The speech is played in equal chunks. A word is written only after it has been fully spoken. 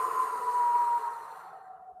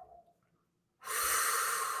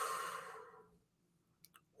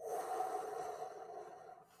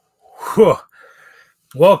Whew.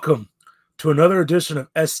 Welcome to another edition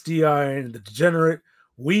of SDI and the Degenerate.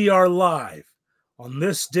 We are live on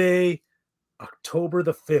this day, October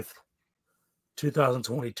the 5th,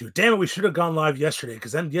 2022. Damn it, we should have gone live yesterday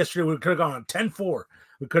because then yesterday we could have gone on 10-4.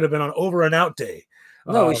 We could have been on over and out day.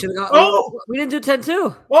 No, we should have gone. We didn't do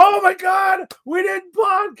 10-2. Oh my God, we didn't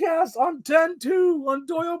podcast on 10-2 on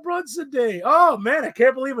Doyle Brunson Day. Oh man, I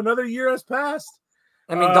can't believe another year has passed.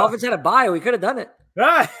 I mean, Dolphins had a bye. We could have done it.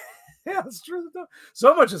 Yeah, that's true.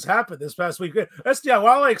 So much has happened this past week. SDI,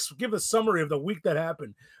 while I give a summary of the week that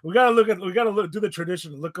happened, we gotta do the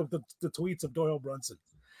tradition and look up the tweets of Doyle Brunson.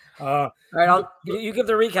 All right, you give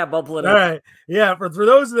the recap. I'll pull it up. All right, yeah. For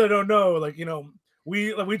those that don't know,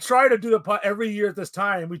 we try to do the every year at this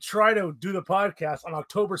time. We try to do the podcast on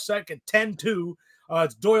October 2nd, 10-2.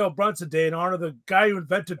 It's Doyle Brunson Day in honor of the guy who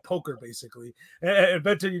invented poker, basically.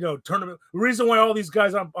 Invented, tournament. The reason why all these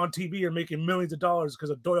guys on TV are making millions of dollars because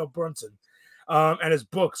of Doyle Brunson and his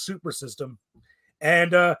book, Super System.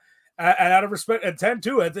 And out of respect, at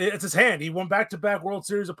 10-2, it's his hand. He won back-to-back World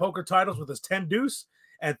Series of Poker titles with his 10 deuce.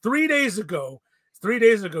 And 3 days ago,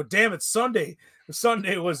 damn it, Sunday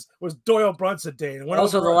was Doyle Brunson Day. And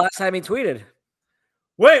also, the last time he tweeted.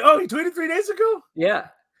 Wait, he tweeted 3 days ago? Yeah.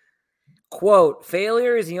 Quote,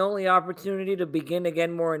 failure is the only opportunity to begin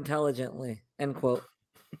again more intelligently. End quote.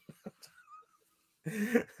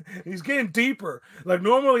 He's getting deeper. Like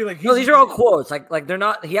normally, these are all quotes. Like they're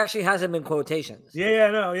not. He actually has them in quotations.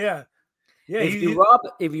 Yeah. If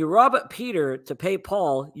you rob Peter to pay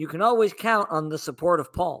Paul, you can always count on the support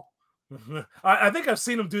of Paul. I think I've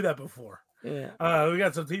seen him do that before. Yeah. We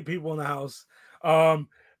got some people in the house.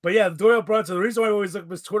 But yeah, Doyle Brunson. The reason why I always look at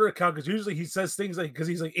his Twitter account because usually he says things like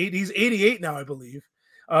he's 88 now, I believe,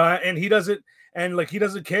 and he doesn't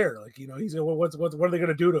care. He's what are they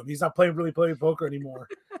gonna do to him? He's not playing poker anymore.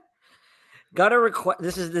 Got a request.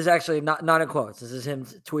 This is actually not in quotes. This is him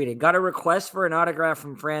tweeting. Got a request for an autograph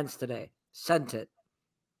from France today. Sent it.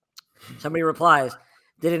 Somebody replies,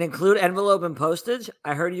 did it include envelope and postage?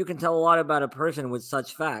 I heard you can tell a lot about a person with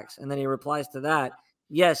such facts. And then he replies to that,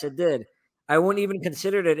 yes, it did. I wouldn't even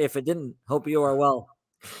considered it if it didn't. Hope you are well.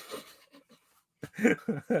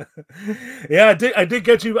 Yeah, I did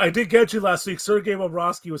get you last week. Sergei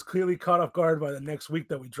Bobrovsky was clearly caught off guard by the next week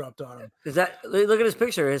that we dropped on him. Is that look at his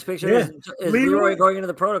picture? His picture is Leroy going into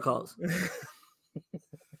the protocols.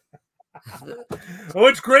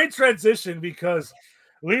 It's great transition because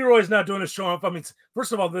Leroy's not doing a show off. I mean,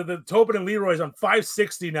 first of all, the Tobin and Leroy's on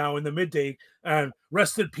 560 now in the midday, and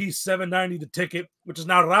rest in peace, $7.90 the ticket, which is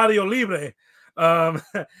now Radio Libre.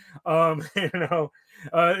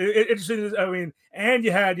 Interesting. I mean, and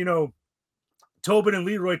you had Tobin and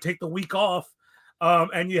Leroy take the week off,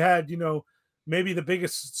 and you had maybe the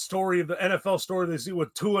biggest story of the NFL story they see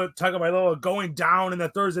with Tua Tagovailoa going down in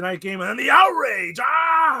that Thursday night game, and then the outrage,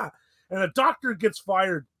 and the doctor gets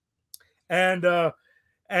fired, and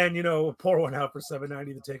pour one out for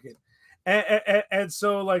 $7.90 the ticket, and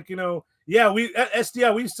so we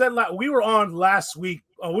SDI we said we were on last week.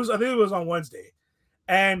 I think it was on Wednesday,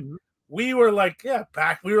 and we were back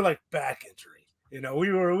injury. We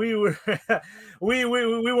weren't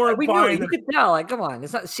buying. You could tell. Come on,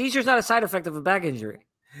 seizure's not a side effect of a back injury.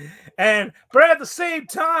 But at the same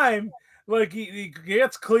time, he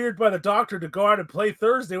gets cleared by the doctor to go out and play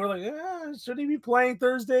Thursday. We're like, should he be playing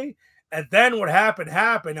Thursday? And then what happened,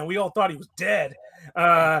 and we all thought he was dead.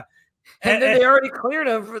 And then they already cleared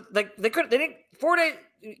him. They didn't 4 days.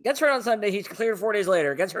 Gets hurt on Sunday. He's cleared 4 days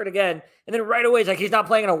later. Gets hurt again, and then right away, it's like he's not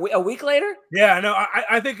playing a week later. Yeah, no,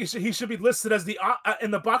 I think he should be listed as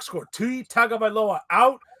in the box score. Tua Tagovailoa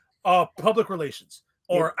out of public relations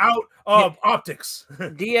or out of optics.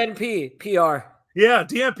 DNP PR. Yeah,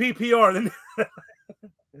 DNP PR. Then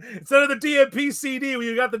instead of the DNP CD,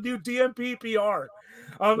 you got the new DNP PR.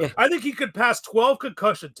 I think he could pass 12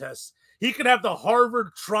 concussion tests. He could have the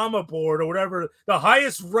Harvard Trauma Board or whatever, the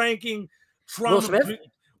highest ranking trauma. Will Smith?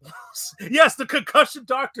 Yes, the concussion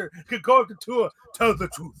doctor could go up to Tua, tell the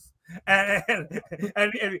truth. And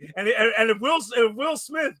if Will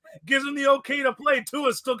Smith gives him the okay to play,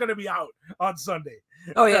 Tua's still going to be out on Sunday.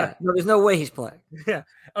 Oh, yeah. No, there's no way he's playing. Yeah.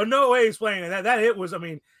 No way he's playing. And that hit was,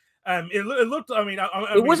 it looked.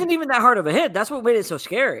 It wasn't even that hard of a hit. That's what made it so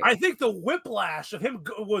scary. I think the whiplash of him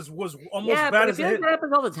was almost bad as a hit. That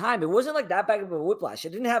happens all the time. It wasn't like that big of a whiplash. It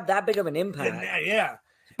didn't have that big of an impact. Yeah.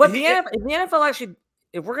 But the NFL actually,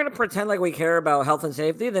 if we're going to pretend like we care about health and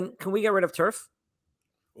safety, then can we get rid of turf?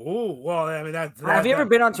 Oh well, have you ever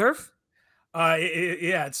been on turf?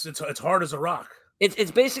 It's hard as a rock.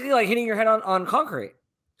 It's basically like hitting your head on concrete.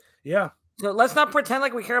 Yeah. So let's not pretend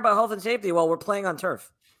like we care about health and safety while we're playing on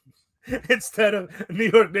turf. Instead of New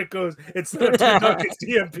York Nick goes, instead of Tim Duncan's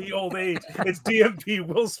DMP old age, it's DMP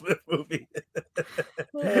Will Smith movie.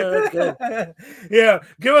 That's good. Yeah,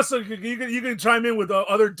 give us you can chime in with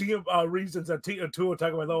other reasons that Tua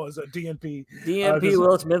Tagovailoa is a DMP. DMP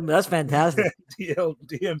Will Smith, that's fantastic.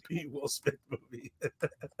 DMP Will Smith movie.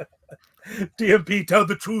 DMP, tell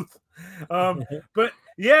the truth. But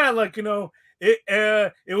yeah, like it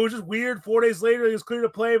was just weird. 4 days later, he was clear to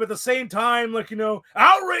play, but at the same time, like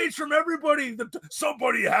outrage from everybody.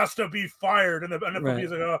 Somebody has to be fired, and the NFL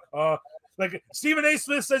is like Stephen A.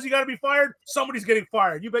 Smith says you got to be fired. Somebody's getting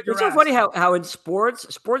fired. You bet your ass. It's so funny how in sports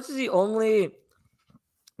is the only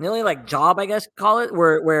like job, I guess, call it,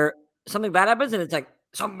 where something bad happens and it's like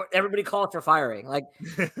everybody calls for firing. Like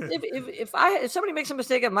if somebody makes a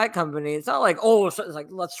mistake at my company, it's not like it's like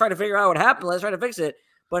let's try to figure out what happened. Let's try to fix it.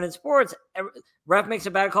 But in sports, ref makes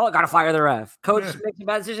a bad call, got to fire the ref. Coach makes a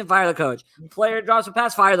bad decision, fire the coach. Player drops a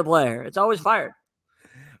pass, fire the player. It's always fired.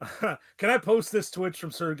 Can I post this Twitch from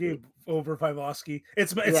Sergey Overfivosky?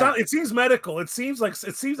 It seems medical. It seems like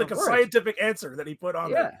a scientific answer that he put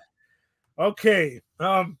on there. Okay.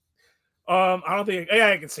 I don't think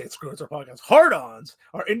I can say it. Screw it. Our podcast. Hard-ons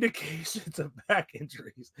are indications of back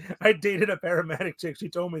injuries. I dated a paramedic chick. She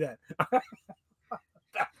told me that.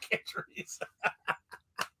 Back injuries.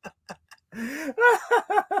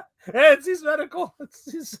 It's medical.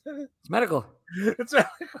 It's medical. It's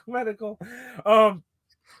medical.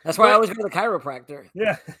 That's why I always go to the chiropractor.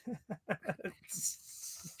 Yeah.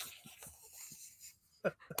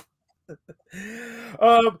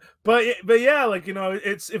 But yeah, like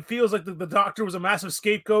it feels like the doctor was a massive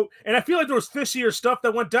scapegoat, and I feel like there was fishier stuff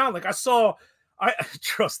that went down. Like I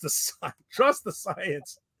trust the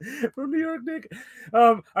science from New York Nick.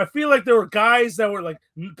 I feel like there were guys that are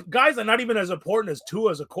not even as important as Tua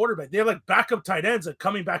as a quarterback. They have like backup tight ends that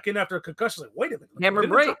coming back in after a concussion. Like, wait a minute, Cameron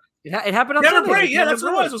Brate. It happened on Cameron Sunday. Brate. Yeah, that's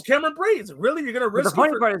what it was. It was Cameron Brate. Is it really you're gonna risk? The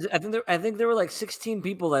funny part is, I think there were like 16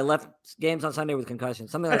 people that left games on Sunday with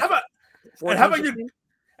concussions. Something like. And how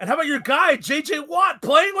about your guy JJ Watt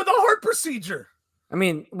playing with a heart procedure? I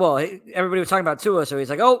mean, well, everybody was talking about Tua, so he's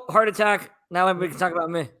like, "Oh, heart attack." Now everybody can talk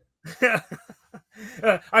about me.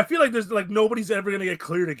 I feel like there's like nobody's ever gonna get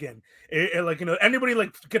cleared again. Anybody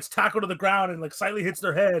like gets tackled to the ground and like slightly hits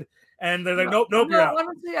their head, and they're like, nope, you're out.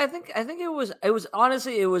 Honestly, I think it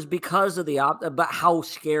was because of about how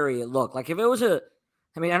scary it looked. Like if it was I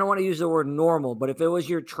don't want to use the word normal, but if it was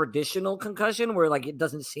your traditional concussion where like it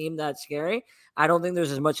doesn't seem that scary, I don't think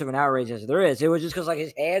there's as much of an outrage as there is. It was just because like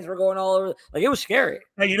his hands were going all over. Like it was scary.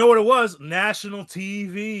 Hey, you know what it was? National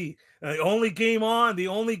TV. The only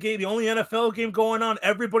NFL game going on.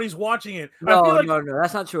 Everybody's watching it. No,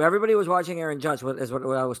 that's not true. Everybody was watching Aaron Judge. Is what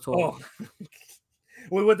I was told. Oh.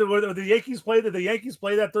 Would the Yankees play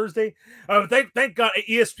that Thursday? Thank God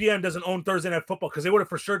ESPN doesn't own Thursday Night Football because they would have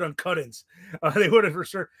for sure done cut-ins. They would have for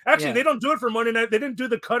sure. Actually, They don't do it for Monday Night. They didn't do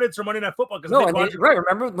the cut-ins for Monday Night Football because right.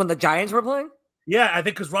 Remember when the Giants were playing? Yeah, I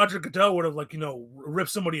think because Roger Goodell would have ripped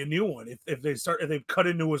somebody a new one if they cut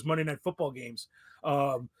into his Monday Night Football games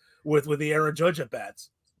with the Aaron Judge at bats.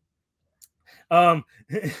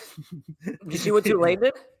 Did you see what Tulane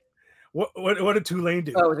did? What did Tulane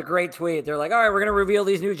do? Oh, it was a great tweet. They're like, all right, we're going to reveal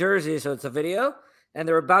these new jerseys. So it's a video, and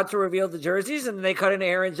they're about to reveal the jerseys, and then they cut into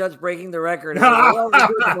Aaron Judge breaking the record. And like, we'll do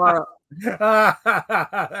it tomorrow.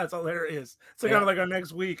 That's hilarious. So kind of like our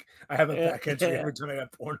next week, I have a back entry every time I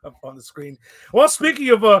got porn up on the screen. Well, speaking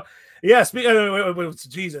of geez,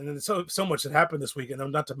 and then so much that happened this week,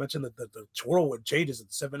 and not to mention the whirlwind changes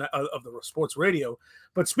at 7 of the sports radio.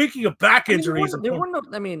 But speaking of back injuries,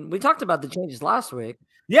 we talked about the changes last week.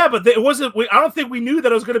 Yeah, but it wasn't. I don't think we knew that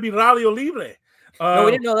it was going to be Radio Libre. No,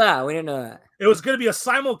 we didn't know that. It was going to be a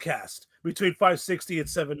simulcast between 560 and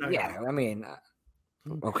 790. Yeah,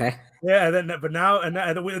 okay. Yeah, but now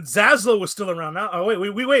Zaslow was still around. Now, oh wait,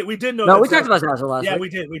 we did know. No, we talked about Zaslow last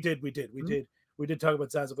week. Yeah, we did talk about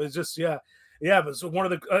Zaslow, but it's just but so one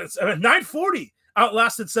of the 940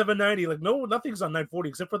 outlasted 790. Like nothing's on 940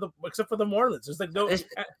 except for the Marlins. There's like no.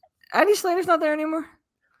 Eddie Slater's not there anymore.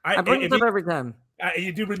 I bring it up every time.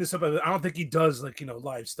 You do bring this up. I don't think he does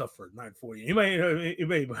live stuff for 940. He may Radio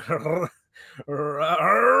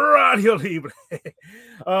Libre.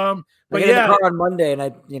 But in the car on Monday,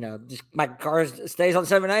 and my car stays on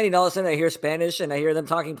 790, and all of a sudden I hear Spanish and I hear them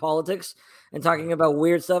talking politics and talking about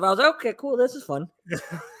weird stuff. I was like, okay, cool, this is fun.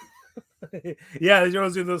 Yeah, you're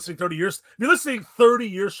listening 30 years. You're listening 30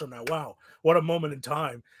 years from now. Wow, what a moment in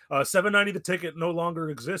time. 790 the ticket no longer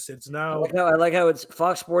exists. It's now. I like how it's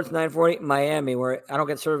Fox Sports 940 Miami, where I don't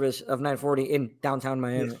get service of 940 in downtown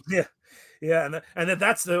Miami. Yeah, and then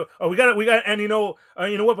that's the we got and you know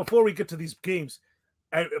what? Before we get to these games,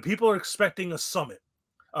 and people are expecting a summit.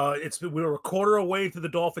 We're a quarter away through the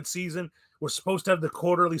Dolphin season. We're supposed to have the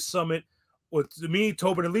quarterly summit with me,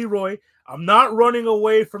 Tobin, and Leroy. I'm not running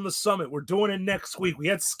away from the summit. We're doing it next week. We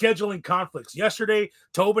had scheduling conflicts. Yesterday,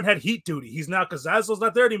 Tobin had heat duty. He's not, because Zaslo's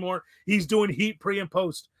not there anymore. He's doing heat pre and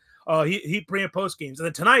post. Heat pre and post games. And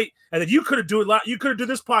then tonight, and then you could have do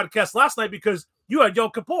this podcast last night because you had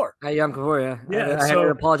Yom Kippur. Yom Kippur, yeah. Yeah, I had to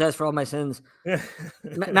apologize for all my sins. Yeah.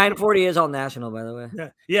 9:40 is all national, by the way.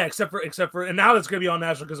 Yeah, except for, and now it's going to be all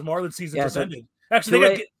national because the Marlins season just ended.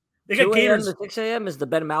 Actually, they got Gators. 2 a.m. to 6 a.m. is the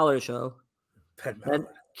Ben Maller show. Ben Maller.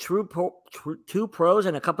 Two pros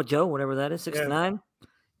and a cup of Joe, whatever that is, 6 to 9.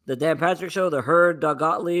 The Dan Patrick show, the Herd, Doug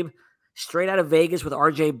Gottlieb, straight out of Vegas with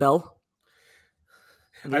RJ Bell.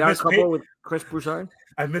 And the couple with Chris Broussard.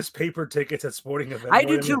 I miss paper tickets at sporting events. I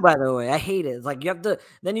do too, by the way. I hate it. It's like you have to.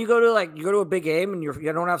 Then you go to a big game and you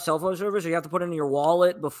don't have cell phone service, or you have to put it in your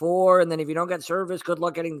wallet before. And then if you don't get service, good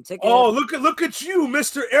luck getting the ticket. Oh, look at you,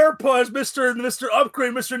 Mr. AirPods, Mr.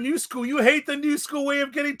 Upgrade, Mr. New School. You hate the new school way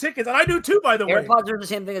of getting tickets, and I do too. By the way, AirPods are the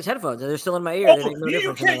same thing as headphones. They're still in my ear. Oh,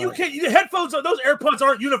 you can't. Headphones. Those AirPods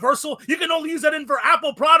aren't universal. You can only use that for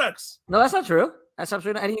Apple products. No, that's not true. That's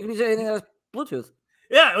absolutely not. And you can use anything that's Bluetooth.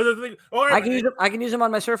 Yeah, I can use them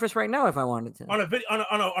on my Surface right now if I wanted to. On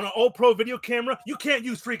an old pro video camera, you can't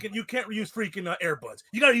use freaking AirBuds.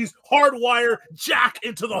 You got to use hardwire jack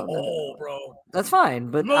into the hole, bro. That's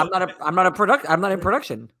fine, but I'm not in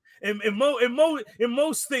production. In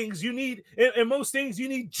most things you need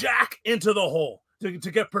jack into the hole to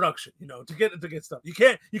get production. To get stuff. You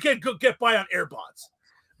can't go get by on AirPods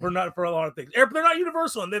for a lot of things. They're not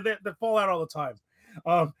universal and they fall out all the time.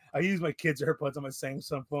 I use my kids' AirPods on my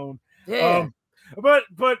Samsung phone. Yeah. But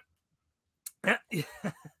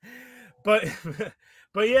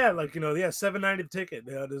yeah, like $7.90 ticket.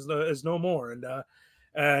 There's no more, and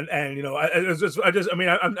I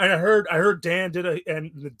heard Dan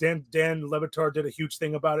Dan Le Batard did a huge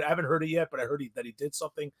thing about it. I haven't heard it yet, but I heard that he did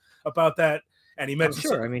something about that, and he mentioned.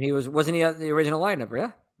 Sure, I mean wasn't he at the original lineup?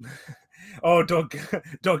 Yeah. Oh, don't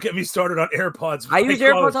get me started on AirPods. I used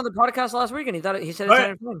AirPods on the podcast last week, and he said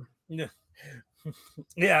it's fun.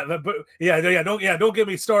 Yeah, don't get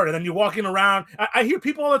me started. And you're walking around. I hear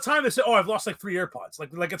people all the time. They say, "Oh, I've lost like 3 AirPods."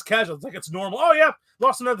 Like it's casual. It's like it's normal. Oh yeah,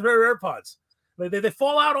 lost another pair of AirPods. They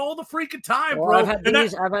fall out all the freaking time, bro. I've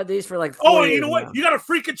had these for like 4 years. You know what? Now. You got to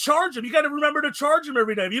freaking charge them. You got to remember to charge them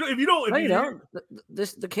every day. If you don't,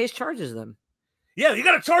 the case charges them. Yeah, you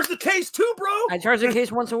got to charge the case too, bro. I charge the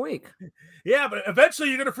case once a week. Yeah, but eventually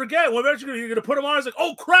you're going to forget. Well, eventually you're going to put them on. It's like,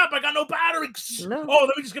 oh, crap, I got no battery. No. Oh,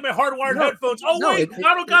 let me just get my hardwired headphones. Oh, wait,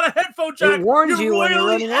 I don't got a headphone jack. It warns you when you're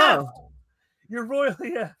running out. You're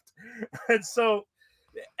royally effed. And so,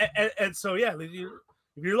 yeah, if you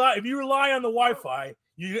rely on the Wi-Fi,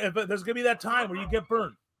 there's going to be that time where you get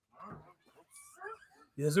burnt.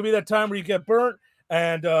 There's going to be that time where you get burnt.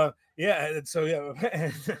 And, that's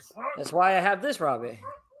why I have this, Robbie.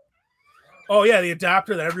 Oh yeah, the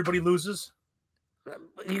adapter that everybody loses.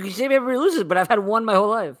 You can say everybody loses, but I've had one my whole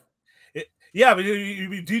life. But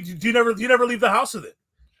you never leave the house with it?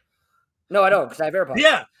 No, I don't, because I have AirPods.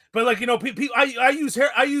 Yeah, but I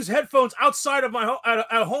use headphones outside of my home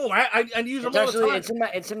at home. I use them all the time.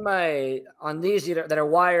 It's in my on these that are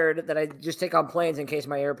wired that I just take on planes in case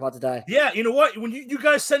my AirPods die. Yeah, you know what? When you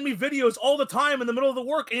guys send me videos all the time in the middle of the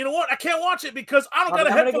work, and you know what? I can't watch it because I don't got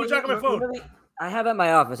a headphone jack on my phone. I have at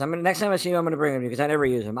my office. Next time I see you, I'm going to bring them to you because I never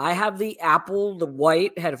use them. I have the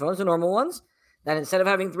white headphones, the normal ones. That instead of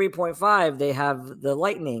having 3.5, they have the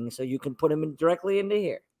Lightning, so you can put them directly into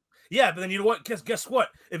here. Yeah, but then you know what? Guess what? What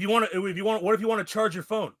if you want to charge your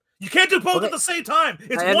phone? You can't do both at the same time.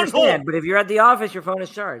 It's one hole. But if you're at the office, your phone is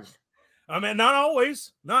charged. I mean, not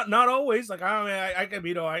always. Not always. Like I could,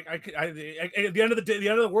 at the end of the day, the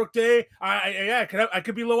end of the work day, I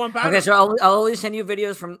could be low on battery. Okay, so I'll only send you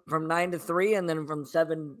videos from 9 to 3, and then from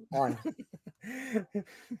 7 on.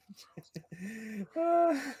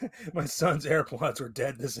 My son's AirPods were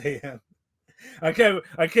dead this AM. I can't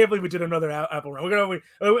believe we did another Apple round.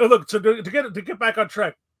 Look to get back on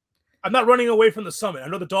track. I'm not running away from the summit. I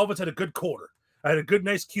know the Dolphins had a good quarter. I had a good,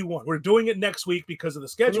 nice Q1. We're doing it next week because of the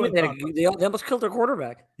scheduling. They almost killed their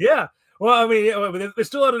quarterback. Yeah. Well, I mean, they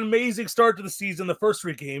still had an amazing start to the season, the first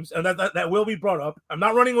 3 games, and that will be brought up. I'm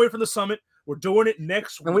not running away from the summit. We're doing it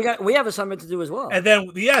next week. And we have a summit to do as well. And then,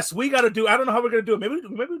 yes, we got to do. I don't know how we're going to do it. Maybe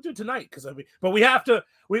we do it tonight but we have to.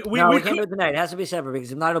 We can't do it tonight. It has to be separate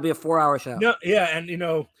because if not, it'll be a 4-hour show. No, yeah, and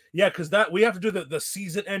because we have to do the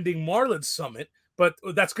season-ending Marlins summit, but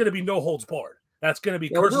that's going to be no holds barred. That's going to be.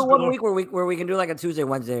 We'll do 1 week where we can do like a Tuesday,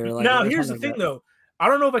 Wednesday, or like. Now, here's the thing, though. I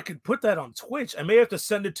don't know if I could put that on Twitch. I may have to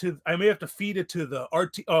feed it to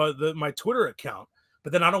the my Twitter account.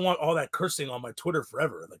 But then I don't want all that cursing on my Twitter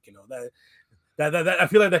forever. Like, that I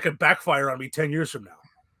feel like that could backfire on me 10 years from now.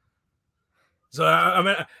 So I'm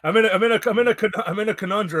in a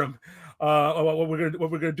conundrum. What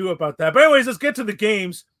we're gonna do about that. But anyways, let's get to the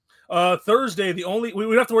games. Thursday, we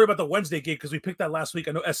don't have to worry about the Wednesday game because we picked that last week.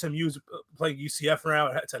 I know SMU's playing UCF now.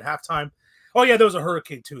 It's at halftime. Oh yeah, there was a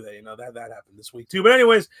hurricane too. That that happened this week too. But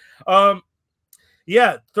anyways,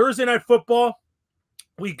 Thursday night football.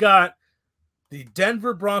 We got the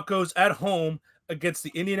Denver Broncos at home against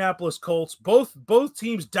the Indianapolis Colts. Both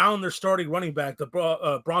teams down their starting running back.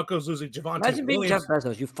 The Broncos losing Javonte Imagine being Williams. Jeff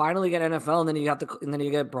Bezos. You finally get NFL, and then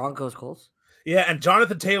you get Broncos Colts. Yeah, and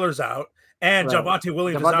Jonathan Taylor's out, and right. Javonte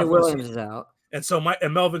Williams is out. And so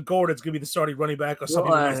Melvin Gordon's gonna be the starting running back or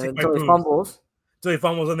something. Until he fumbles.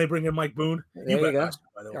 And they bring in Mike Boone. There you go.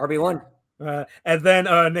 RB1. And then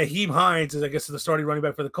Nyheim Hines is, I guess, the starting running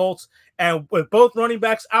back for the Colts. And with both running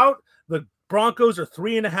backs out, the Broncos are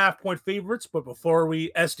 3.5-point favorites. But before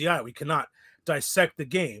we cannot dissect the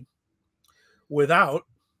game without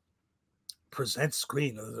present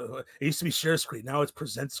screen. It used to be share screen. Now it's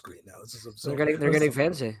present screen. Now this is they're getting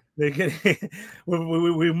fancy.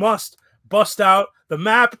 We must bust out the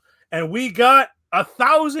map, and we got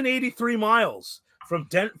 1,083 miles from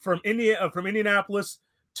Indianapolis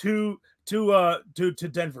to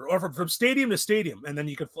Denver, or from stadium to stadium, and then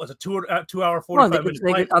you could it's a 2 hour 45 minutes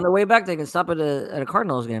flight. On the way back, they can stop at a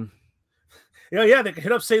Cardinals game. Yeah, they can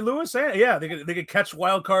hit up St. Louis. Yeah, they could catch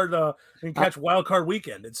wild card. Catch wild card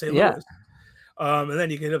weekend in St. Louis. And then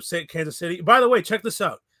you can hit up Kansas City. By the way, check this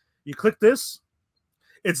out. You click this.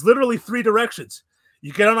 It's literally 3 directions.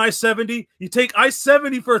 You get on I-70, you take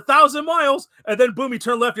I-70 for 1,000 miles, and then boom, you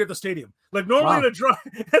turn left, you're at the stadium. Like normally in a drive,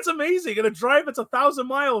 that's amazing. In a drive, it's 1,000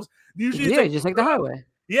 miles. Usually, you just like the highway.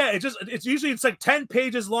 Yeah, it's usually like 10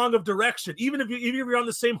 pages long of direction. Even if you're on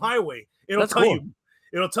the same highway, it'll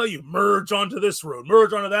tell you merge onto this road,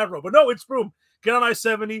 merge onto that road. But no, it's boom. Get on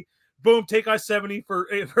I-70, boom, take I-70 for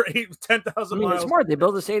 10,000 miles. It's smart. They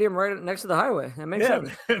build a stadium right next to the highway. That makes sense.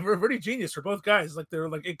 We're pretty genius for both guys. Like they're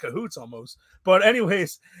like in cahoots almost. But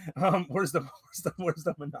anyways, where's the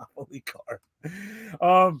Monopoly card?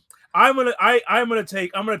 I'm gonna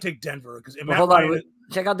take Denver because hold on.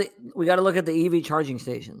 Check out we got to look at the EV charging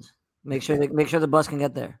stations. Make sure the bus can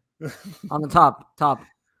get there. On the top.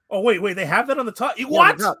 Oh wait, they have that on the top.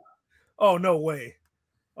 What? The top. Oh no way.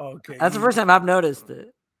 Okay. That's the first time I've noticed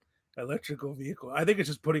it. Electrical vehicle. I think it's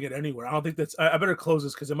just putting it anywhere. I don't think that's. I better close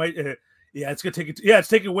this because it might. It's gonna take it. It's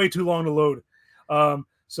taking way too long to load.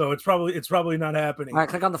 So it's probably not happening. All right,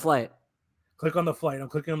 click on the flight. Click on the flight. I'm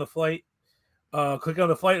clicking on the flight. Click on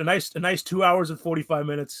the flight. A nice 2 hours and 45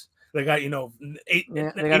 minutes. They got 8.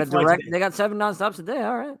 Yeah, they got a direct. They got 7 nonstops a day.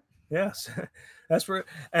 All right. Yes, that's for.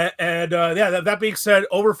 That being said,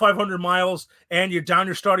 over 500 miles, and you're down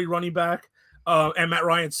your starting running back. And Matt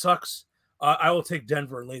Ryan sucks. I will take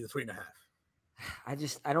Denver and lay the 3.5.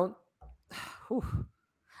 I don't. Whew.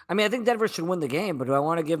 I mean, I think Denver should win the game, but do I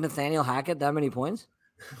want to give Nathaniel Hackett that many points?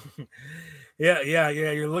 Yeah.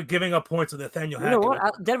 You're giving up points to Nathaniel Hackett. You know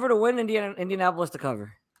what? Denver to win, Indianapolis to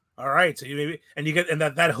cover. All right, so you get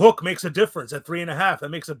that hook makes a difference at 3.5. That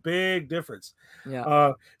makes a big difference.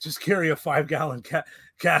 Yeah. Just carry a 5-gallon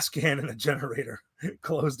gas can and a generator.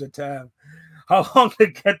 Close the tab. How long to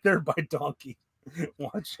get there by donkey?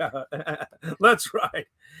 Watch out. Let's ride.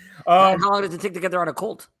 How long does it take to get there on a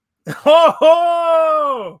Colt? The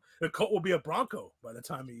Colt will be a Bronco by the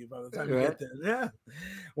time you get there. Yeah.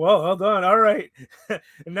 Well done. All right.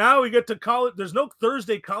 Now we get to college. There's no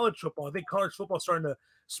Thursday college football. I think college football is starting to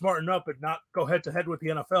smarten up and not go head to head with the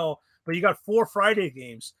NFL. But you got 4 Friday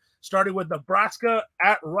games, starting with Nebraska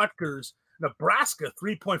at Rutgers. Nebraska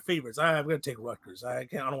 3-point favorites. I'm going to take Rutgers. I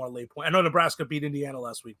don't want to lay point. I know Nebraska beat Indiana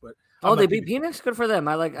last week, but they beat Phoenix. Good for them.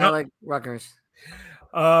 I like Rutgers.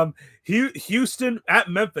 Houston at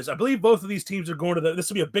Memphis. I believe both of these teams are going to this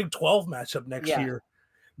will be a Big 12 matchup next year.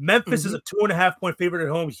 Memphis is a 2.5-point favorite at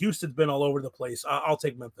home. Houston's been all over the place. I'll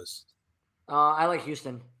take Memphis. I like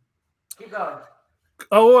Houston. Keep going.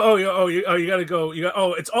 You got to go.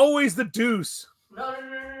 It's always the deuce. No.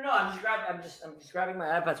 I'm just grabbing my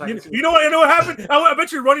iPad. So you know what happened? I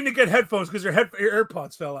bet you're running to get headphones because your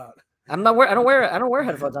AirPods fell out. I don't wear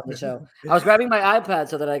headphones on the show. I was grabbing my iPad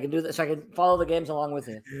so that I can do this, so I can follow the games along with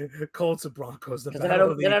you. Colts and Broncos.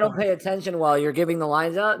 Then I don't pay attention while you're giving the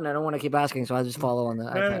lines out, and I don't want to keep asking, so I just follow on the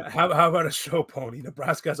iPad. How about a show pony?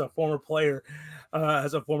 Nebraska has a former player.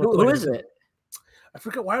 Who is it? I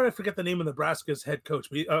forget. Why did I forget the name of Nebraska's head coach?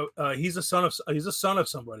 But he's a son of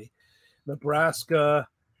somebody. Nebraska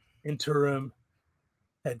interim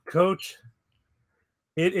Head coach.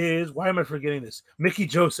 It is. Why am I forgetting this? Mickey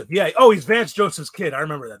Joseph. Yeah. Oh, he's Vance Joseph's kid. I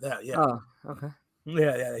remember that. Yeah. Oh, okay.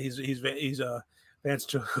 Yeah. He's Vance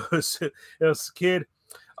Joseph's kid.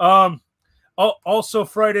 Also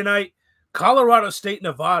Friday night, Colorado State,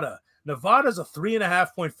 Nevada. Nevada's a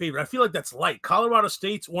 3.5-point favorite. I feel like that's light. Colorado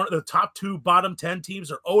State's one of the top 2 bottom 10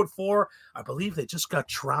 teams. Are 0-4. I believe they just got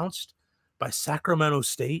trounced by Sacramento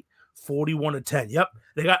State, 41-10. Yep,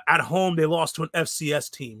 they got at home. They lost to an FCS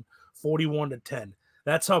team, 41-10.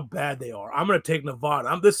 That's how bad they are. I'm going to take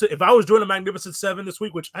Nevada. If I was doing a Magnificent Seven this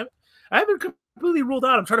week, which I haven't completely ruled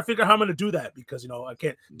out. I'm trying to figure out how I'm going to do that because I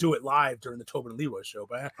can't do it live during the Tobin and Leroy show.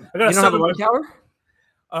 But I got a 7 lunch hour.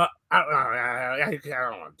 I don't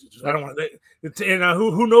want to. And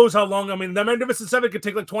who knows how long? I mean, the Magnificent Seven could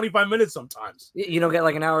take like 25 minutes sometimes. You don't get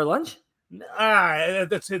like an hour lunch?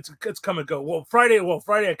 It's come and go. Well, Friday,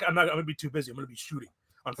 I'm not. I'm gonna be too busy. I'm gonna be shooting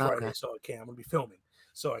on Friday, so I can't. I'm gonna be filming,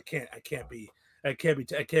 so I can't be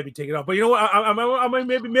taken off. But you know what? I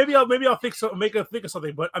maybe I'll think of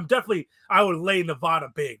something. But I would lay Nevada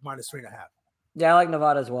big -3.5. Yeah, I like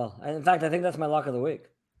Nevada as well. In fact, I think that's my lock of the week.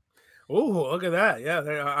 Oh, look at that! Yeah,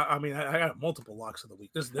 I mean, I got multiple locks of the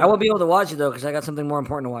week. I won't be able to watch it though because I got something more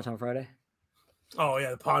important to watch on Friday. Oh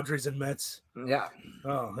yeah, the Padres and Mets. Yeah.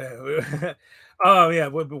 Oh yeah. Oh yeah.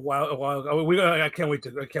 I can't wait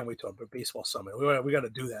to baseball summit. We got to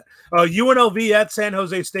do that. UNLV at San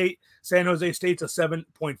Jose State. San Jose State's a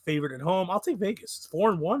 7-point favorite at home. I'll take Vegas. It's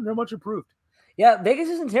 4-1. They're much improved. Yeah, Vegas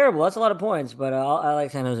isn't terrible. That's a lot of points, but I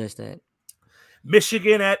like San Jose State.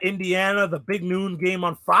 Michigan at Indiana, the big noon game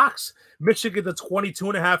on Fox. Michigan, the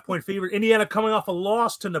 22.5-point favorite. Indiana coming off a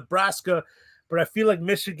loss to Nebraska, but I feel like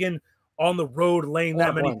Michigan on the road laying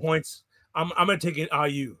that many points. I'm going to take it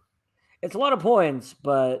IU. It's a lot of points,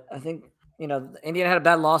 but I think, Indiana had a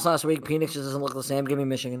bad loss last week. Phoenix just doesn't look the same. Give me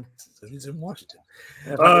Michigan. He's in Washington.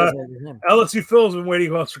 LSU Phil's been waiting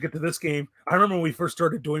for us to get to this game. I remember when we first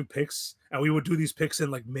started doing picks, and we would do these picks in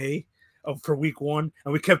like May for week 1,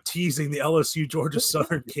 and we kept teasing the LSU Georgia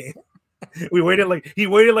Southern game. He waited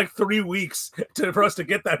like 3 weeks for us to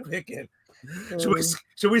get that pick in.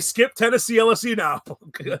 Should we skip Tennessee LSU now?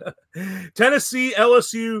 Tennessee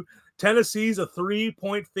LSU. Tennessee's a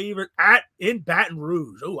 3-point favorite in Baton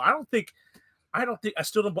Rouge. Oh, I'm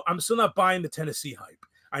still not buying the Tennessee hype.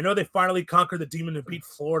 I know they finally conquered the demon and beat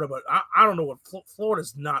Florida, but I don't know what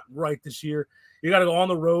Florida's not right this year. You got to go on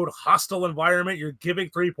the road, hostile environment. You're giving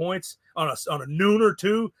 3 points on a noon or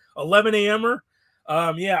 2, 11 a.m.er.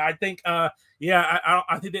 I think the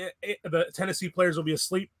Tennessee players will be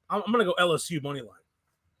asleep. I'm going to go LSU money line.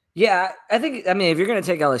 Yeah, I think if you're going to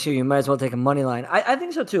take LSU, you might as well take a money line. I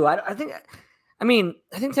think so too. I think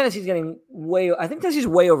Tennessee's Tennessee's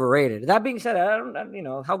way overrated. That being said, I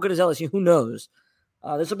don't how good is LSU? Who knows?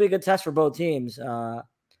 This will be a good test for both teams.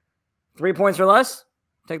 3 points or less.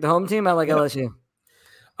 Take the home team. I like LSU.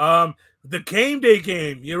 The game day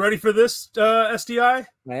game. You ready for this, SDI?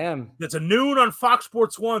 I am. It's a noon on Fox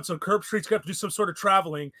Sports 1, so Curb Street's got to do some sort of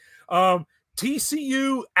traveling.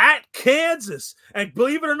 TCU at Kansas. And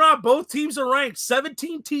believe it or not, both teams are ranked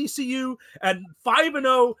 17 TCU and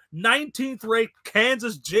 5-0, 19th ranked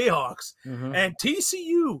Kansas Jayhawks. Mm-hmm. And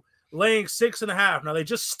TCU laying 6.5. Now, they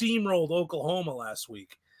just steamrolled Oklahoma last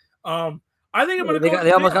week. I think I'm going to go.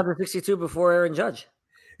 They almost got to 62 before Aaron Judge.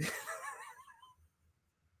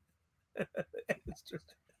 It's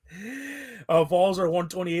just Vols are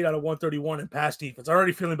 128 out of 131 in pass defense. I'm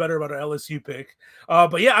already feeling better about our LSU pick.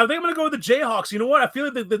 But yeah, I think I'm going to go with the Jayhawks. You know what? I feel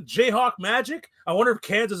like the Jayhawk magic. I wonder if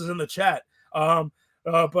Kansas is in the chat. But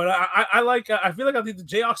I feel like I think the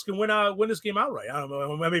Jayhawks can win this game outright. I don't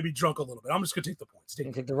know. I may be drunk a little bit. I'm just going to take the points.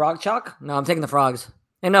 Take the Rock Chalk? No, I'm taking the Frogs.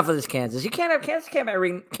 Enough of this Kansas. Kansas can't be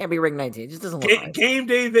ring 19. It just doesn't look right. Game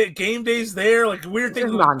day's there. Like weird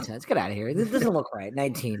thing. Nonsense. Get out of here. This doesn't look right.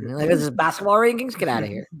 19. Like this is basketball rankings. Get out of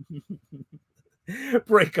here.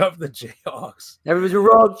 Break up the Jayhawks. Everybody's a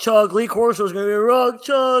Rug Chug. Lee Corso's gonna be a Rug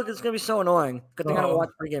Chug. It's gonna be so annoying. Good thing I don't watch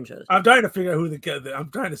pregame shows. I'm trying to figure out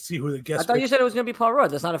I'm trying to see who the guest. I thought you said it was gonna be Paul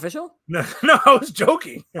Rudd. That's not official. No, I was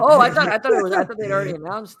joking. Oh, I thought they'd already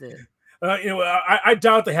announced it. I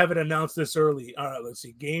doubt they haven't announced this early. All right, let's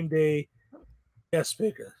see. Game day guest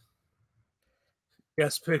picker.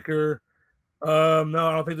 No,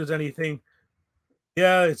 I don't think there's anything.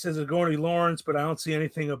 Yeah, it says it's going to be Lawrence, but I don't see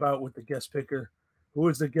anything about with the guest picker. Who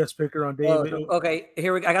is the guest picker on David? Okay,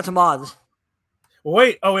 here I got some odds.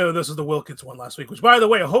 Wait, this is the Wilkins one last week, which, by the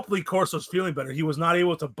way, hopefully Corso's feeling better. He was not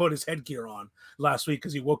able to put his headgear on last week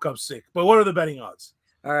because he woke up sick. But what are the betting odds?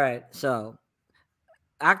 All right, so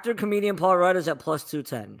actor, comedian Paul Rudd is at plus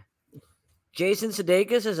 210. Jason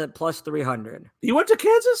Sudeikis is at plus 300. He went to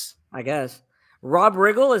Kansas? I guess. Rob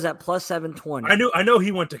Riggle is at plus 720. I know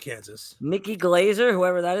he went to Kansas. Nikki Glazer,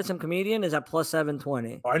 whoever that is, some comedian, is at plus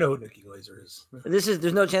 720. I know who Nikki Glazer is.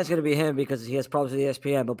 There's no chance going to be him because he has problems with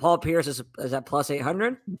ESPN. But Paul Pierce is at plus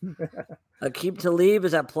 800. Aqib Talib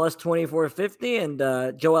is at plus 2450, and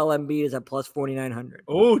Joel Embiid is at plus 4900.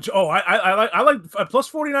 I like plus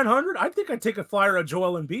 4900. I think I'd take a flyer on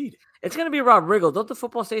Joel Embiid. It's going to be Rob Riggle. Don't the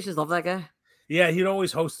football stations love that guy? Yeah, he'd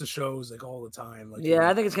always host the shows like all the time. Like, yeah,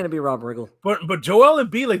 I think it's going to be Rob Riggle. But Joel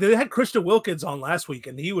Embiid, like they had Christian Wilkins on last week,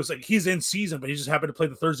 and he was like he's in season, but he just happened to play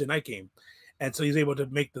the Thursday night game, and so he's able to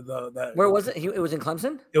make the. Where was it? It was in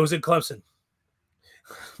Clemson. It was in Clemson.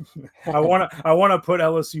 I wanna put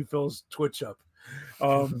LSU Phil's Twitch up.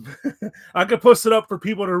 I could post it up for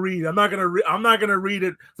people to read. I'm not gonna read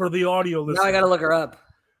it for the audio listener. Now I gotta look her up.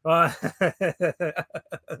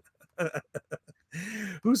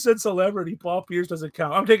 Who said celebrity? Paul Pierce doesn't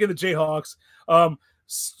count. I'm taking the Jayhawks.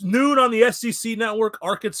 Noon on the SEC network.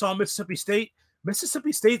 Arkansas, Mississippi State.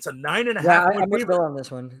 Mississippi State's a 9.5. Yeah, I'm still on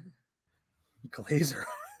this one. Glazer.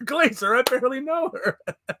 I barely know her.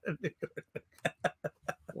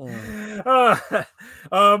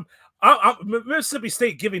 Mississippi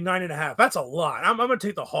State giving 9.5. That's a lot. I'm going to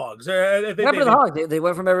take the Hogs. The Hogs. They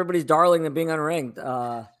went from everybody's darling to being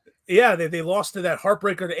unranked. Yeah, they lost to that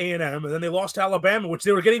heartbreaker to A&M, and then they lost to Alabama, which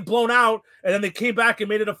they were getting blown out, and then they came back and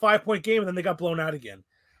made it a 5-point game, and then they got blown out again.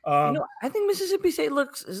 I think Mississippi State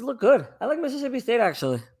look good. I like Mississippi State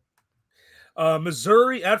actually.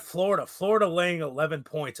 Missouri at Florida. Florida laying 11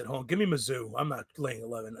 points at home. Give me Mizzou. I'm not laying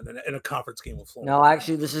 11 in a conference game with Florida. No,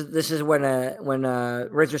 actually, this is when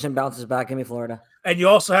Richardson bounces back. Give me Florida. And you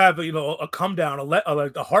also have a come down,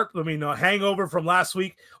 a hangover from last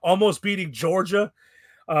week, almost beating Georgia.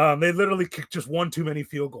 They literally kicked just one too many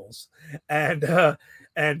field goals, and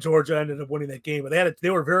Georgia ended up winning that game. But they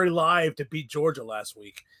were very live to beat Georgia last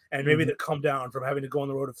week, and maybe they come down from having to go on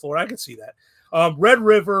the road to Florida. I can see that. Red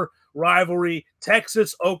River rivalry,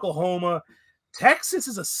 Texas, Oklahoma. Texas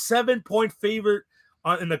is a 7-point favorite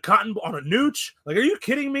in the Cotton Bowl on a nooch. Like, are you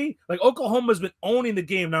kidding me? Like, Oklahoma's been owning the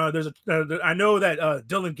game now. I know that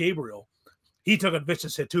Dylan Gabriel. He took a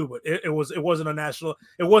vicious hit too, but it wasn't a national.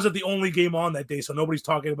 It wasn't the only game on that day, so nobody's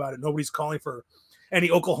talking about it. Nobody's calling for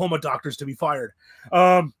any Oklahoma doctors to be fired.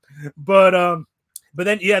 But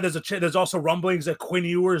then there's also rumblings that Quinn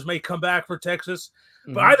Ewers may come back for Texas.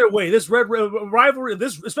 Mm-hmm. But either way, this red rivalry,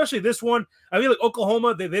 especially this one, I mean, like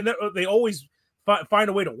Oklahoma, they always find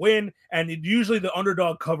a way to win, and usually the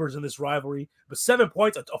underdog covers in this rivalry. But 7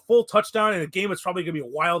 points, a full touchdown in a game that's probably going to be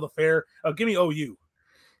a wild affair. Give me OU.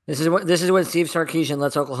 This is when Steve Sarkisian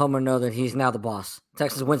lets Oklahoma know that he's now the boss.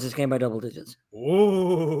 Texas wins this game by double digits.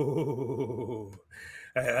 Ooh,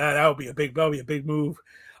 that would be a big move.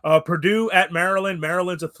 Purdue at Maryland.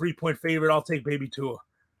 Maryland's a 3-point favorite. I'll take baby Tua.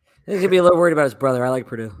 He's gonna be a little worried about his brother. I like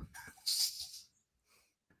Purdue.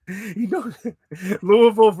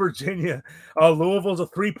 Louisville, Virginia. Louisville's a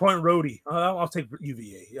 3-point roadie. I'll take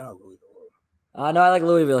UVA. Yeah, Louisville. No, I like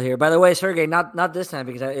Louisville here. By the way, Sergey, not this time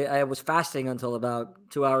because I was fasting until about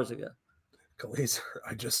 2 hours ago. Glazer,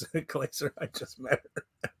 I just met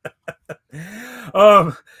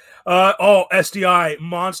her. SDI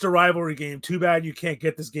monster rivalry game. Too bad you can't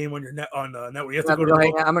get this game on your network. You have to go to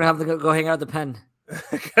I'm gonna have to go hang out at the Pen.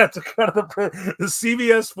 Got to go to the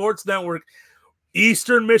CBS Sports Network.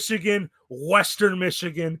 Eastern Michigan, Western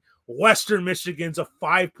Michigan. Western Michigan's a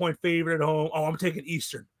 5-point favorite at home. Oh, I'm taking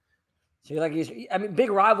Eastern. So you like Eastern? I mean, big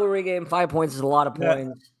rivalry game. 5 points is a lot of points.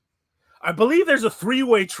 Yeah. I believe there's a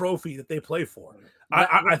 3-way trophy that they play for.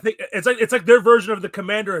 I think it's like their version of the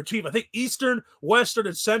Commander-in-Chief. I think Eastern, Western,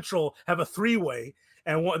 and Central have a 3-way,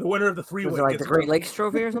 and the winner of the 3-way like the Great Lakes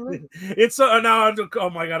Trophy or something. It's no. Oh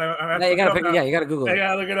my god! You gotta pick. Yeah, you gotta Google it. I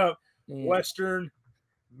gotta look it up. Yeah. Western,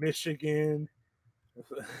 Michigan,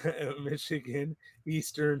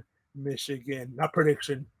 Eastern, Michigan. Not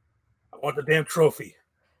prediction. I want the damn trophy.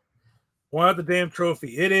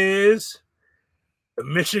 It is the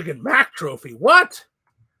Michigan Mac Trophy. What?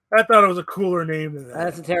 I thought it was a cooler name than that.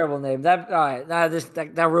 That's a terrible name. That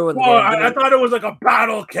ruined the game. I thought it was like a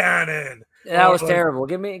battle cannon. That was terrible.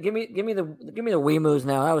 Give me the Wii moves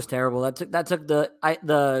now. That was terrible. That took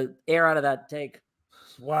the air out of that take.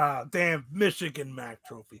 Wow, damn Michigan Mac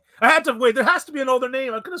Trophy. I had to wait. There has to be another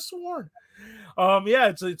name. I could have sworn.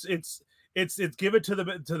 Yeah, it's give it to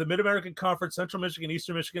the Mid-American Conference, Central Michigan,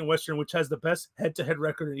 Eastern Michigan, Western, which has the best head-to-head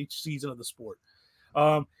record in each season of the sport.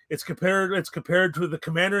 It's compared to the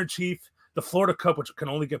Commander-in-Chief, the Florida Cup, which can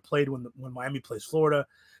only get played when Miami plays Florida,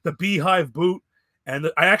 the Beehive Boot,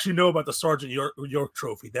 and I actually know about the Sergeant York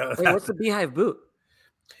Trophy. Wait, what's the Beehive Boot?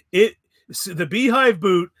 The Beehive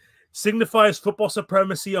Boot signifies football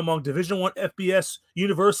supremacy among Division I FBS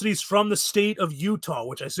universities from the state of Utah,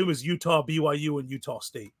 which I assume is Utah, BYU, and Utah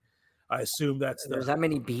State. I assume that's There's that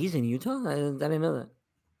many bees in Utah? I didn't know that.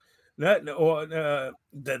 That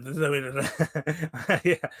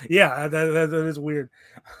is weird.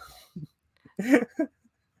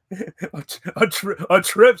 a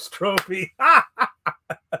Trips trophy. A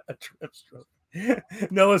Trips trophy.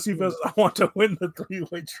 No, he goes, I want to win the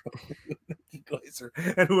 3-way trophy with Nikki Glaser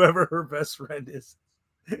and whoever her best friend is.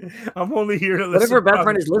 I'm only here to listen. What if her best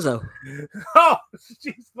friend is Lizzo? Oh,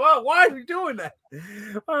 jeez. Well, why are you doing that?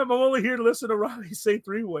 I'm only here to listen to Robbie say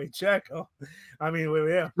 3-way. Check. Oh, I mean,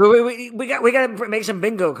 yeah. We got to make some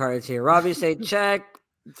bingo cards here. Robbie say check,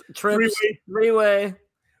 Trips, 3-way.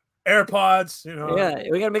 AirPods, Yeah,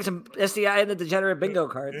 we got to make some SDI and the degenerate bingo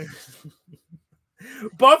cards.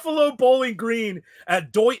 Buffalo Bowling Green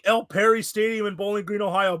at Doyle L. Perry Stadium in Bowling Green,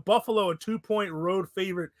 Ohio. Buffalo, a 2-point road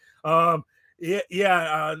favorite. No, they're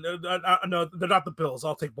not the Bills.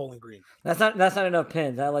 I'll take Bowling Green. That's not enough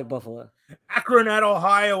pins. I like Buffalo. Akron at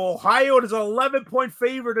Ohio. Ohio is an 11-point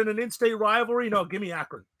favorite in an in-state rivalry. No, give me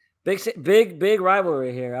Akron. Big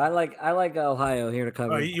rivalry here. I like Ohio here to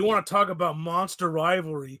cover. You want to talk about monster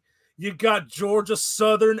rivalry? You got Georgia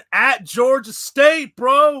Southern at Georgia State,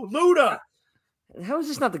 bro. Luda. How is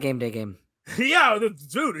this not the game day game? Yeah,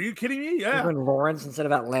 dude, are you kidding me? Yeah. In Lawrence instead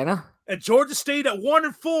of Atlanta? And Georgia State at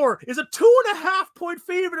 1-4 is a 2.5-point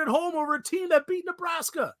favorite at home over a team that beat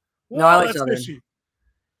Nebraska. Wow, no, I like Southern. Fishy.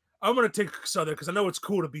 I'm going to take Southern because I know it's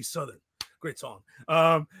cool to be Southern. Great song.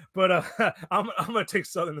 But I'm going to take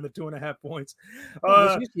Southern in the 2.5 points.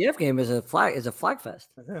 This UCF game is a flag fest.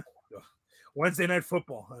 Wednesday night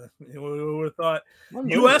football. We would have thought.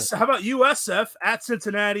 How about USF at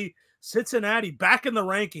Cincinnati? Cincinnati back in the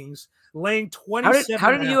rankings, laying 27. How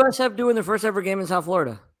did USF do in their first ever game in South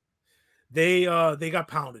Florida? They got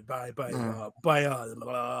pounded by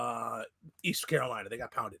East Carolina. They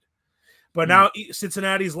got pounded. But now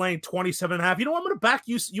Cincinnati's laying 27.5. You know, I'm going to back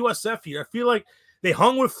USF here. I feel like they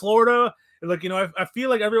hung with Florida. Like, I feel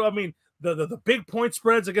like the big point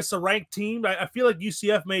spreads against the ranked team. I feel like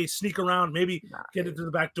UCF may sneak around, maybe get it through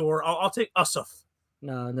the back door. I'll take USF.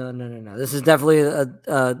 No. This is definitely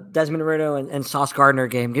a Desmond Ritter and Sauce Gardner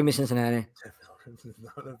game. Give me Cincinnati.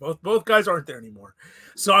 Both guys aren't there anymore.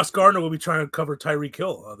 Sauce Gardner will be trying to cover Tyreek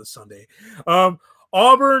Hill this Sunday.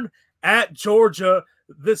 Auburn at Georgia,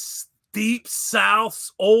 this Deep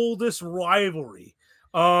South's oldest rivalry.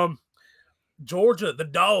 Georgia, the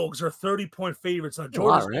Dogs are 30-point favorites on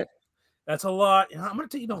Georgia. Right? That's a lot. I'm going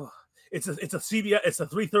to take it's a CBS. It's a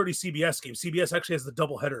 3:30 CBS game. CBS actually has the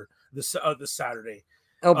doubleheader this Saturday.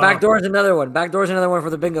 Oh, backdoor is another one. Backdoor is another one for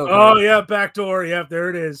the bingo card. Oh yeah, backdoor. Yep, there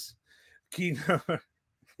it is. Key number.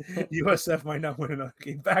 USF might not win another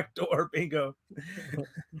game. Backdoor bingo.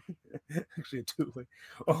 Actually, a 2-way.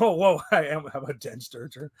 Oh, whoa! How about Jen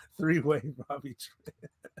Sturger? 3-way Robbie.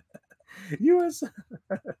 USF.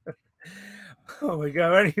 Oh my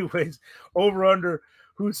God. Anyways, over under.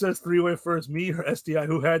 Who says 3-way first, me or SDI?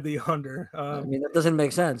 Who had the under? That doesn't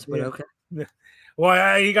make sense, but okay.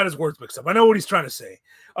 Well, he got his words mixed up. I know what he's trying to say.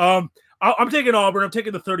 I'm taking Auburn. I'm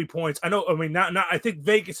taking the 30 points. I know. Now I think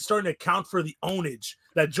Vegas is starting to account for the ownage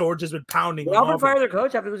that Georgia's been pounding. Did Auburn fire their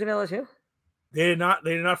coach after losing LSU? They did not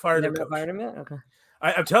fire their coach. Fired him yet? Okay.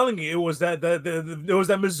 I'm telling you, it was that it was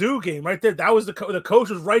that Mizzou game right there. That was the coach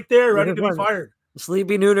was right there, ready to be fired.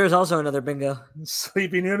 Sleepy Nooner is also another bingo.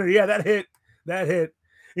 Sleepy Nooner, yeah, that hit.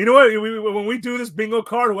 You know what? When we do this bingo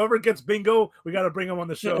card, whoever gets bingo, we got to bring them on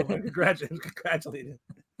the show. Congratulate him.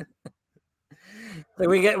 Like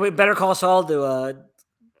we better call Saul to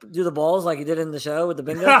do the balls like he did in the show with the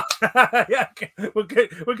bingo. Yeah, we'll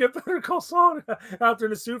get better call Saul out there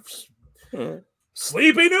in the suit.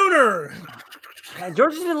 Sleepy Nooner.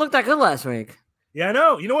 Georgia didn't look that good last week. Yeah, I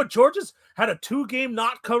know. You know what? Georgia's had a 2-game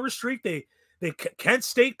not cover streak. They Kent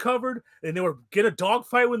State covered, and they were get a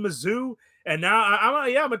dogfight with Mizzou. And now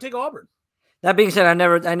I'm gonna take Auburn. That being said, I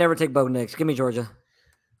never take Bo Nix. Give me Georgia.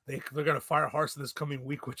 They're gonna fire Harsin this coming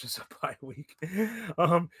week, which is a bye week.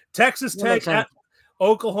 Texas Tech at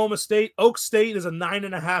Oklahoma State. Oak State is a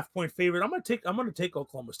 9.5-point favorite. I'm gonna take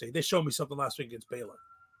Oklahoma State. They showed me something last week against Baylor.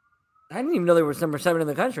 I didn't even know they were number 7 in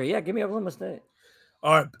the country. Yeah, give me Oklahoma State.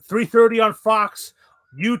 All right, 3:30 on Fox.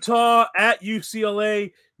 Utah at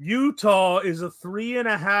UCLA. Utah is a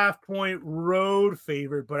 3.5-point road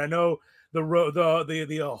favorite, but I know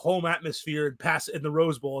the home atmosphere in the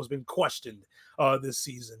Rose Bowl has been questioned this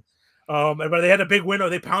season. But they had a big winner.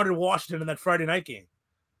 They pounded Washington in that Friday night game.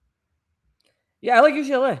 Yeah, I like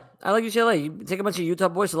UCLA. You take a bunch of Utah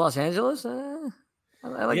boys to Los Angeles. I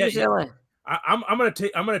like UCLA. I'm gonna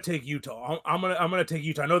take Utah. I'm gonna take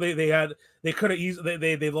Utah. I know they could have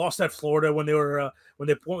easily they lost at Florida when they were when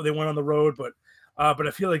they went on the road, but I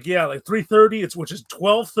feel like like 3:30, which is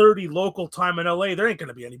 12:30 local time in LA. There ain't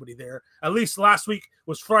gonna be anybody there. At least last week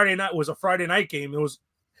was Friday night. Was a Friday night game. It was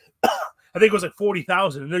I think it was like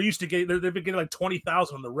 40,000, and they're used to get they've been getting like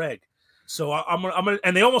 20,000 on the reg. So I'm gonna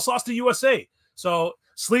and they almost lost to USA. So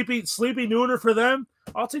sleepy nooner for them.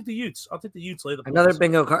 I'll take the Utes. I'll take the Utes later. Another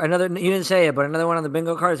bingo card. You didn't say it, but another one on the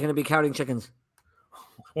bingo card is going to be counting chickens.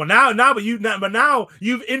 Well, now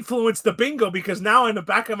you've influenced the bingo because now in the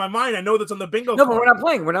back of my mind I know that's on the bingo. No, card. But we're not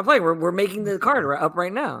playing. We're not playing. We're making the card up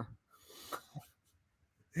right now.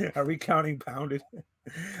 Are we counting pounded?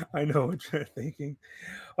 I know what you're thinking.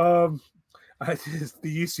 The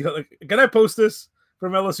UCLA. Can I post this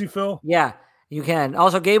from LSU Phil? Yeah, you can.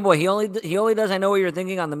 Also, Game Boy, he only does I know what you're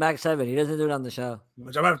thinking on the Mac 7. He doesn't do it on the show.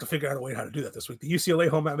 Which I might have to figure out a way how to do that this week. The UCLA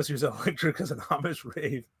home atmosphere is electric as an Amish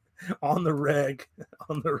rave on the reg.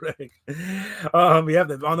 On the reg. We have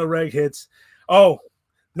the on the reg hits. Oh,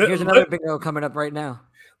 here's another bingo coming up right now.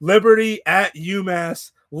 Liberty at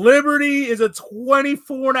UMass. Liberty is a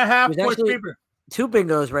 24.5 point favorite. 2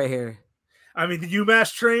 bingos right here. I mean, the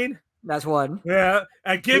UMass train. That's one. Yeah,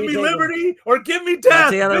 and give me Liberty or give me death.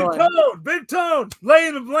 Big tone.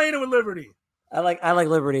 Laying it with Liberty. I like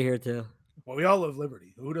Liberty here too. Well, we all love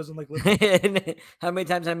Liberty. Who doesn't like Liberty? How many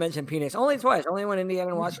times I mentioned Phoenix? Only twice. Only when Indiana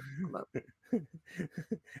and Washington come up.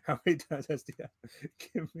 How many times has to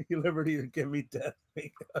give me Liberty or give me death?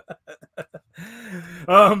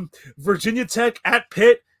 Virginia Tech at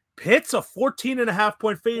Pitt. Pitt's a 14.5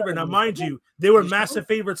 point favorite. Now, mind you, they were massive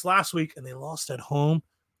favorites last week, and they lost at home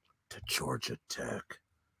to Georgia Tech.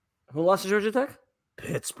 Who lost to Georgia Tech?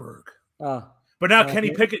 Pittsburgh. Oh. But now Kenny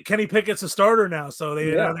Pickett's a starter now, so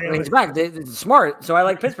he's back. They're smart, so I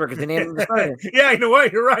like Pittsburgh because they named him the starter. Yeah, you know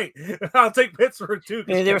what? You're right. I'll take Pittsburgh too.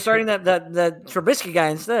 They were starting that Trubisky guy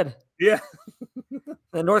instead. Yeah,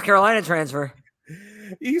 the North Carolina transfer.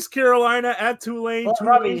 East Carolina at Tulane. Well,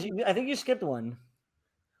 Robbie, I think you skipped one.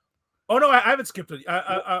 Oh no, I haven't skipped it.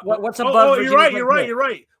 What's above? You're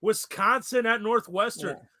right. Wisconsin at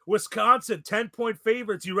Northwestern. Yeah. Wisconsin 10-point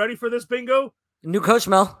favorites. You ready for this bingo? New coach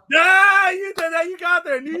Mel. You got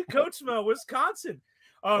there. New coach Mel. Wisconsin.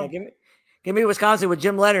 Give me Wisconsin with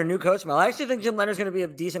Jim Leonard, new coach Mel. I actually think Jim Leonard's going to be a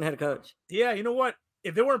decent head coach. Yeah, you know what?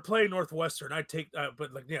 If they weren't playing Northwestern, I'd take. But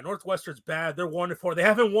Northwestern's bad. They're 1-4. They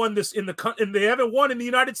haven't won this they haven't won in the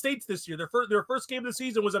United States this year. Their first game of the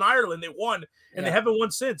season was in Ireland. They won, and they haven't won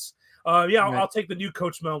since. I'll take the new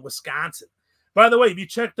coach Mel, Wisconsin. By the way, if you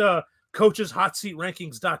checked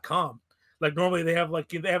coacheshotseatrankings.com, like normally they have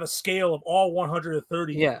a scale of all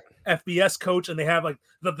 130 FBS coach, and they have like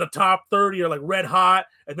the top 30 are like red hot,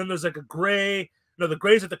 and then there's like a gray. No, the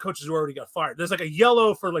grays are the coaches who already got fired. There's like a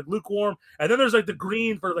yellow for like lukewarm, and then there's like the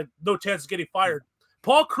green for like no chance of getting fired.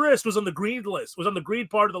 Paul Chryst was on the green list, was on the green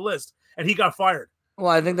part of the list, and he got fired.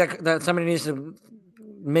 Well, I think that somebody needs to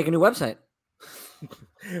make a new website.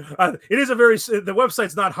 It is the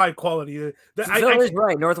website's not high quality. Phil is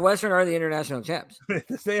right. Northwestern are the international champs.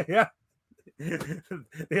 Yeah.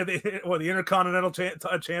 They have the Intercontinental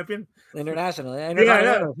champion? International. Yeah.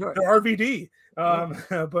 Sure. They're RVD.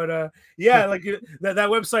 But that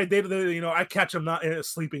website, I catch them not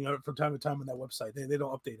sleeping from time to time on that website. They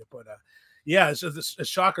don't update it. But it's just a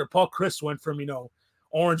shocker. Paul Chryst went from,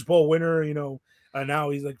 Orange Bowl winner, and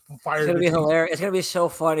now he's like fired. It's going to be hilarious. It's going to be so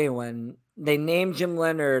funny when they name Jim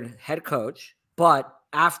Leonard head coach, but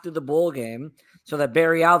after the bowl game, so that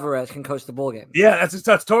Barry Alvarez can coach the bowl game. Yeah,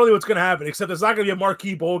 that's totally what's going to happen, except it's not going to be a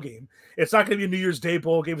marquee bowl game. It's not going to be a New Year's Day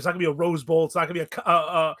bowl game. It's not going to be a Rose Bowl. It's not going to be a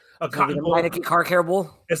Cotton Bowl. Heineken Car Care Bowl.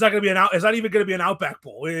 It's not going to be it's not even going to be an Outback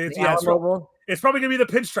Bowl. It's probably going to be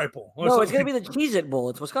the Pinstripe Bowl. No, it's going to be the Cheez-It Bowl.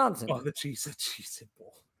 It's Wisconsin. Oh, the Cheez-It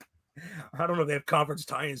Bowl. I don't know if they have conference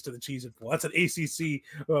tie-ins to the Cheez-It Bowl. That's an ACC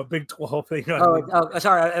Big 12 thing.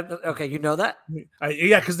 Sorry. Okay, you know that?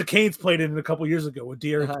 Because the Canes played it a couple years ago with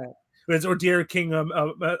De'Aaron. Or De'Aaron King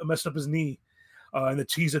messed up his knee in the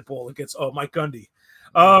Cheez-It Bowl against Mike Gundy.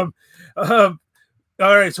 All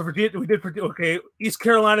right, so East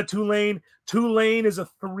Carolina, Tulane. Tulane is a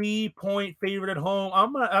 3-point favorite at home.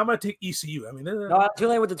 I'm gonna take ECU. I mean,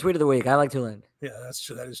 Tulane with the tweet of the week. I like Tulane. Yeah, that's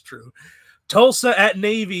true. That is true. Tulsa at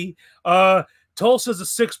Navy. Tulsa's a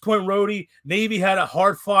 6-point roadie. Navy had a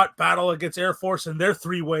hard-fought battle against Air Force in their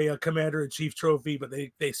 3-way Commander-in-Chief trophy, but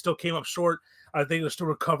they still came up short. I think they're still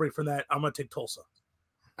recovering from that. I'm going to take Tulsa.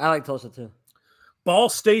 I like Tulsa, too. Ball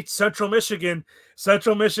State, Central Michigan.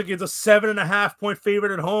 Central Michigan's a 7.5-point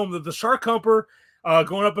favorite at home. The Shark Humper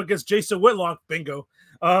going up against Jason Whitlock. Bingo.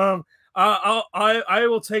 I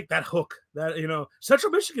will take that hook. That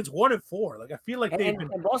Central Michigan's 1-4. Like I feel like And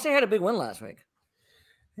Ball State had a big win last week.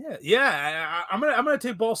 Yeah. I'm gonna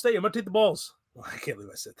take Ball State. I'm gonna take the Balls. Well, I can't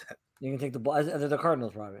believe I said that. You can take the ball. They're the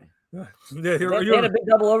Cardinals, probably. Yeah, they had a big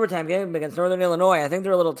double overtime game against Northern Illinois. I think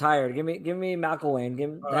they're a little tired. Give me McElwain.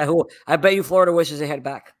 Who I bet you Florida wishes they had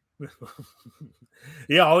back.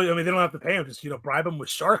 Yeah, I mean they don't have to pay him. Just bribe him with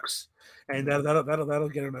sharks, and that'll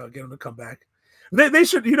get him to come back. They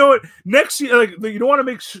should, next year, like you want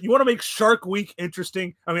to make Shark Week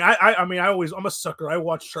interesting. I mean, I'm a sucker. I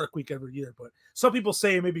watch Shark Week every year, but some people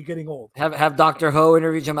say it may be getting old. Have Dr. Ho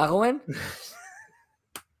interview Jim McElwain?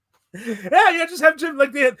 Yeah, just have Jim.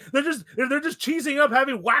 Like they're just cheesing up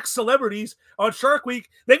having wax celebrities on Shark Week.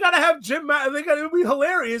 They gotta have Jim. It would be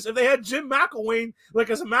hilarious if they had Jim McElwain like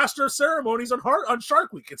as a master of ceremonies on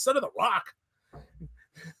Shark Week instead of The Rock.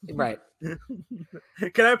 Right.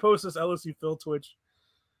 Can I post this LSU Phil Twitch?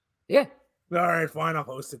 Yeah. All right, fine. I'll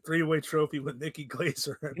post it. 3-way trophy with Nikki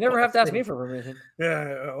Glazer. You never have to ask me for permission.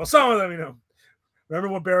 Yeah. Well, some of them, Remember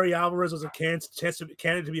when Barry Alvarez was a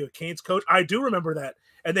candidate to be a Canes coach? I do remember that.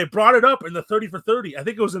 And they brought it up in the 30 for 30. I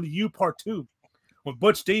think it was in the U Part 2 when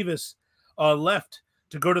Butch Davis left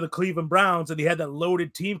to go to the Cleveland Browns, and he had that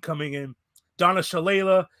loaded team coming in. Donna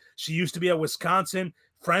Shalala, she used to be at Wisconsin,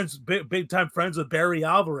 big time friends with Barry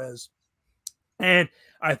Alvarez. And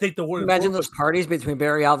I think the word. Imagine those parties between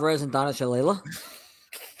Barry Alvarez and Donna Shalala.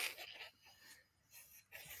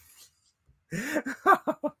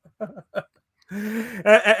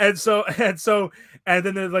 and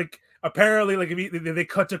then they're like, apparently, like if they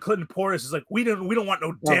cut to Clinton Portis, it's like we don't want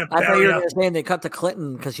no damn. I thought you were saying they cut to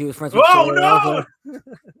Clinton because he was friends with. Oh no!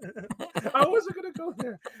 I wasn't gonna go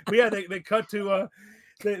there. But yeah, they cut to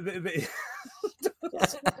they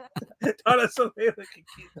Donna Shalala can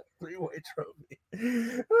keep the 3-way trophy.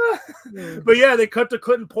 But yeah, they cut to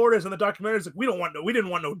Clinton Portis, and the documentary is like we didn't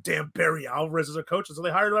want no damn Barry Alvarez as a coach, and so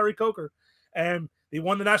they hired Larry Coker, and they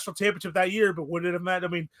won the national championship that year. But would it have mattered? I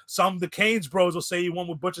mean, some of the Canes bros will say he won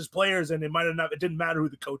with Butch's players, and it didn't matter who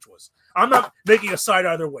the coach was. I'm not making a side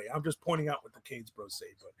either way. I'm just pointing out what the Canes bros say.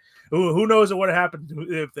 But who knows what happened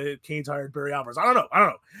if the Canes hired Barry Alvarez? I don't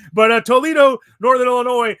know. But Toledo, Northern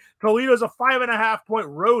Illinois. Toledo's a 5.5-point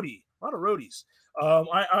roadie. A lot of roadies.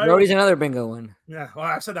 Roadie's another bingo one. Yeah, well,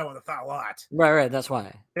 I said that one a lot. Right. That's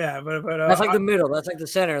why. Yeah, but that's like the middle. That's like the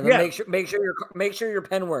center. Yeah. Make sure your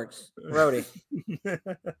pen works. Roadie.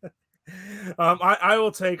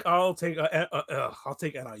 I'll take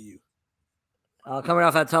NIU. Coming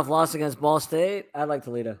off that tough loss against Ball State, I like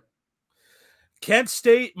Toledo. Kent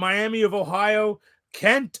State, Miami of Ohio.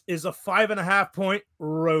 Kent is a 5.5-point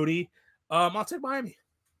roadie. I'll take Miami.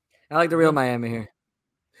 I like the real Miami here.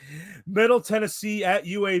 Middle Tennessee at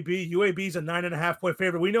UAB. UAB is a 9.5-point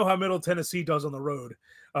favorite. We know how Middle Tennessee does on the road.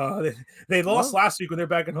 They lost last week when they're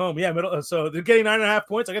back at home. Yeah, so they're getting 9.5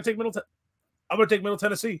 points. I'm going to take Middle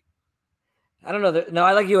Tennessee. I don't know. No,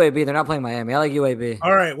 I like UAB. They're not playing Miami. I like UAB.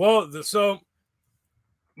 All right. Well, so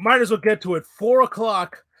might as well get to it.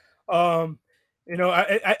 4:00.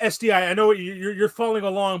 SDI. I know you're following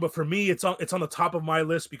along, but for me, it's on the top of my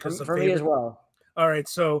list because for me as well. All right.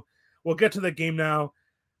 So we'll get to the game now.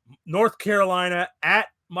 North Carolina at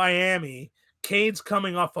Miami. Canes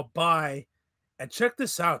coming off a bye. And check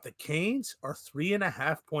this out. The Canes are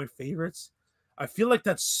 3.5-point favorites. I feel like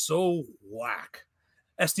that's so whack.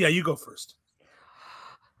 SDI, you go first.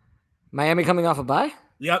 Miami coming off a bye?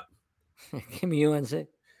 Yep. Give me UNC.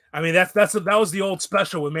 I mean, that was the old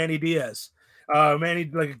special with Manny Diaz.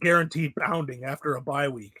 Manny like a guaranteed pounding after a bye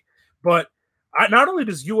week. But not only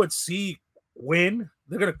does UNC win,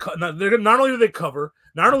 not only do they cover,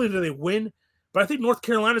 not only do they win, but I think North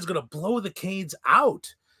Carolina is going to blow the Canes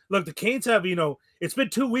out. Look, the Canes have, it's been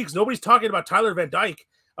 2 weeks. Nobody's talking about Tyler Van Dyke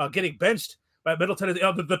getting benched by Middle Tennessee.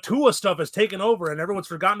 The Tua stuff has taken over, and everyone's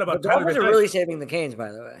forgotten about Tyler Van Dyke. The Dolphins are really saving the Canes,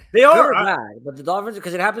 by the way. They are. Bad, but the Dolphins,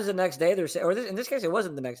 because it happens the next day, in this case, it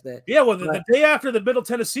wasn't the next day. Yeah, well, the day after the Middle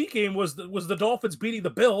Tennessee game was the Dolphins beating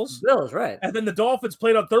the Bills. Bills, right. And then the Dolphins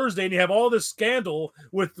played on Thursday, and you have all this scandal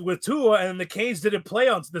with Tua, and the Canes didn't play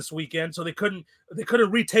on this weekend, so they couldn't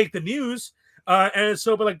retake the news. And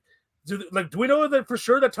so, but do we know that for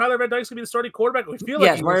sure that Tyler Van Dyke's gonna be the starting quarterback? We feel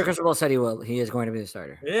yes, Mario Cristobal said he will. He is going to be the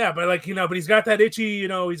starter. Yeah, but but he's got that itchy,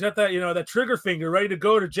 he's got that, that trigger finger ready to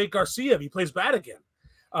go to Jake Garcia if he plays bad again.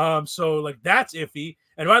 So that's iffy.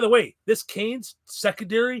 And by the way, this Canes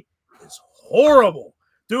secondary is horrible,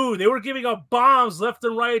 dude. They were giving up bombs left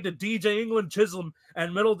and right to DJ England, Chisholm,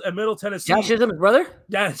 and Middle Tennessee. Josh Chisholm's brother?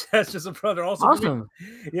 Yeah, that's just a brother. Also, awesome.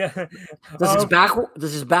 Yeah. Does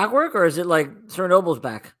his back work, or is it like Sir Noble's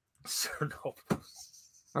back? Sir Noble.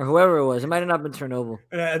 or whoever it was. It might have not been Chernobyl.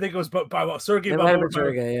 And I think it was by Sergei. It might have been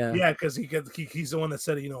Sergei, yeah. Yeah, because he's the one that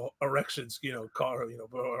said erections, or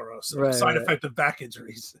Right, side right. effect of back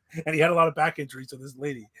injuries, and he had a lot of back injuries with this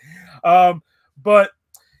lady. But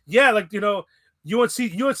yeah,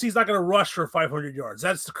 UNC's not going to rush for 500 yards.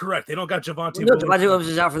 That's correct. They don't got Javonte. No, Javonte Williams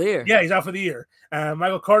is out for the year. Yeah, he's out for the year.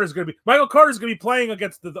 Michael Carter's going to be playing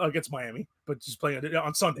against Miami, but just playing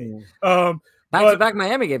on Sunday. Back-to-back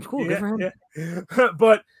Miami games. Cool. Good for him. Yeah.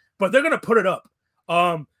 but they're going to put it up.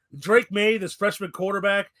 Drake May, this freshman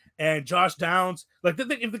quarterback, and Josh Downs. Like,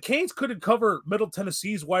 if the Canes couldn't cover Middle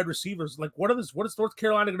Tennessee's wide receivers, like what is North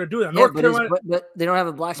Carolina going to do? North Carolina, but they don't have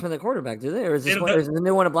a Blacksmith at quarterback, do they? Or is the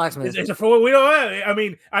new one a Blacksmith? We don't. I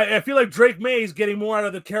mean, I feel like Drake May is getting more out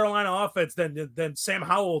of the Carolina offense than Sam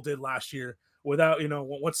Howell did last year. Without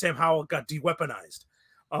once Sam Howell got de-weaponized.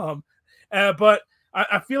 But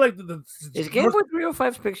I feel like is Game Boy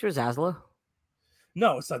 305's picture Zaslow?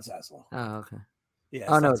 No, it's not Zaslow. Oh, okay. Yeah.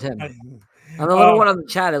 Oh no, it's him. On the little one on the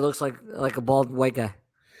chat, it looks like a bald white guy.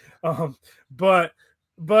 But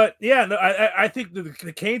yeah, no, I think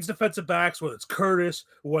the Canes defensive backs, whether it's Curtis,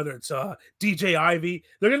 whether it's DJ Ivy,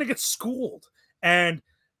 they're gonna get schooled, and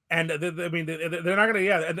they're not gonna.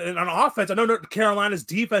 Yeah, and on offense, I know Carolina's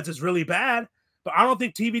defense is really bad, but I don't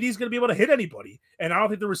think TVD is gonna be able to hit anybody, and I don't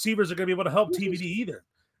think the receivers are gonna be able to help TVD either.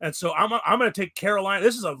 And so I'm gonna take Carolina.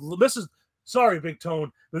 This is. Sorry, Big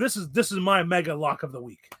Tone, but this is my mega lock of the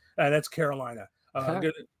week. That's Carolina.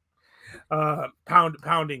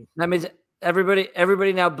 Pounding. That means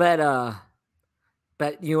everybody now bet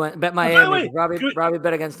Miami. Robbie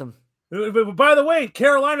bet them. By the way,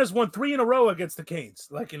 Carolina's won 3 in a row against the Canes.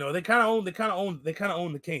 Like, they kind of own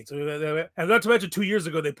the Canes. And not to mention 2 years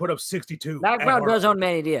ago they put up 62. That crowd does own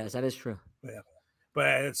Manny Diaz. That is true. Yeah, but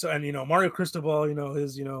it's Mario Cristobal.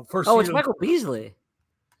 His first. Oh, it's Michael Beasley.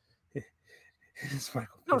 It's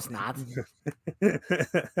Michael. No, it's not.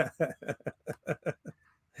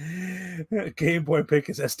 Game Boy pick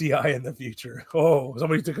is SDI in the future. Oh,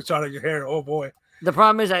 somebody took a shot at your hair. Oh boy. The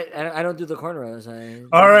problem is I don't do the cornrows.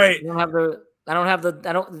 All right.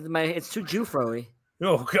 It's too Jufro-y.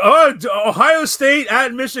 Okay. Ohio State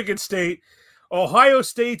at Michigan State. Ohio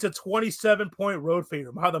State's a 27-point road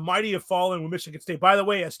favorite. How the mighty have fallen with Michigan State. By the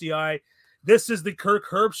way, SDI, this is the Kirk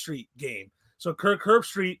Herbstreit game. So Kirk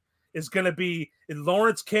Herbstreit is going to be in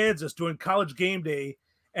Lawrence, Kansas, doing College Game Day,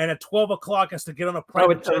 and at 12 o'clock has to get on a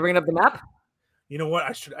private. Are we bringing up the map? You know what?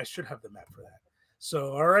 I should have the map for that.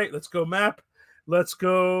 So, all right, let's go map. Let's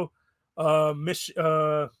go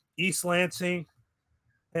East Lansing,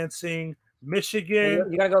 Michigan.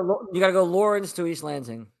 You gotta go Lawrence to East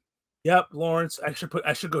Lansing. Yep, Lawrence. I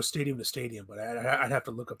should go stadium to stadium, but I'd have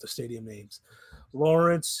to look up the stadium names.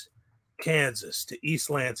 Lawrence, Kansas to East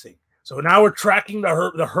Lansing. So now we're tracking the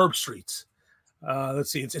Herbstreits. Let's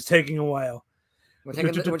see. It's taking a while. We're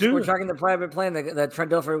tracking the private plane that Trent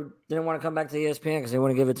Dilfer didn't want to come back to ESPN because they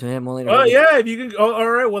wouldn't give it to him. Yeah, if you can. All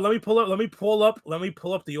right. Well, let me pull up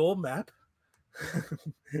the old map.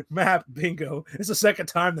 Map bingo. It's the second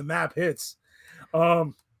time the map hits.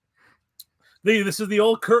 This is the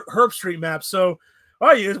old Herbstreit map. So,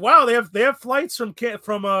 wow, they have flights from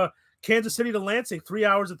Kansas City to Lansing, 3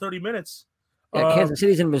 hours and 30 minutes. Yeah, Kansas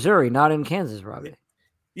City's in Missouri, not in Kansas, Robbie.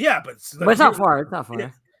 Yeah, but it's not far. It's not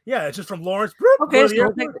far. Yeah, it's just from Lawrence. Okay, so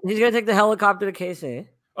he's gonna take the helicopter to KC.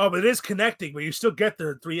 Oh, but it is connecting, but you still get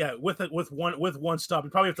there with one stop. You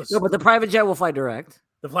probably have to. No, but the private jet will fly direct.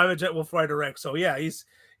 The private jet will fly direct. So yeah,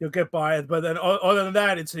 you'll get by. But then other than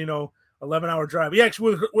that, it's 11-hour drive. Yeah,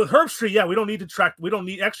 actually with Herbstreit, yeah, we don't need to track. We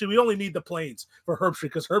only need the planes for Herbstreit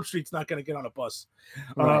because Herbstreit's not going to get on a bus.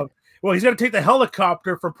 Right. Well, he's going to take the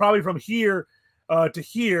helicopter from here to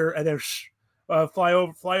here, and then fly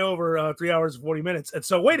over 3 hours and 40 minutes. And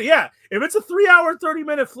so if it's a 3 hour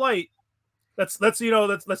 30-minute flight, let's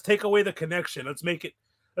take away the connection. Let's make it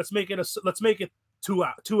 2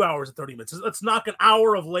 hours and 30 minutes. Let's knock an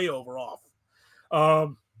hour of layover off.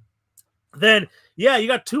 Then you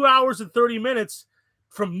got 2 hours and 30 minutes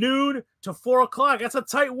from noon to 4 o'clock. That's a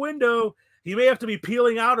tight window. He may have to be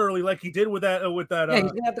peeling out early, like he did with that. Yeah,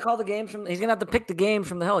 he's gonna have to call the game from. He's gonna have to pick the game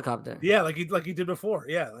from the helicopter. Yeah, like he did before.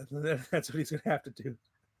 Yeah, that's what he's gonna have to do.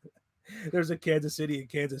 There's a Kansas City and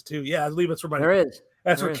Kansas too. Yeah, I believe that's where there is.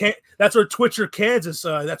 That's where Twitcher, Kansas.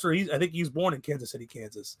 That's where I think he's born in Kansas City,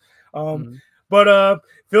 Kansas. But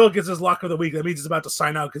Phil gets his lock of the week. That means he's about to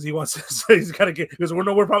sign out because he wants to. So he's got to get because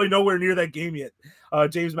we're probably nowhere near that game yet.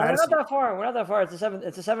 James Madison. We're not that far. It's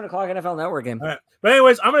a 7 o'clock NFL Network game. All right. But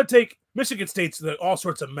anyways, I'm going to take Michigan State's all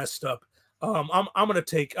sorts of messed up. I'm going to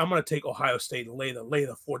take Ohio State and lay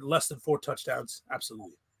the less than 4 touchdowns.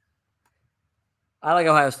 Absolutely. I like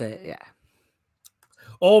Ohio State. Yeah.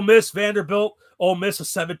 Ole Miss, Vanderbilt. Ole Miss a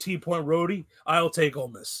 17-point roadie. I'll take Ole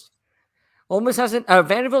Miss. Ole Miss hasn't.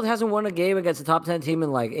 Vanderbilt hasn't won a game against a top 10 team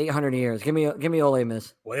in like 800 years. Give me Ole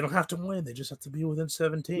Miss. Well, they don't have to win. They just have to be within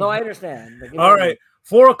 17. No, I understand. All right.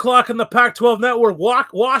 4 o'clock in the Pac-12 network.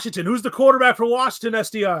 Washington. Who's the quarterback for Washington,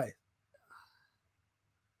 SDI?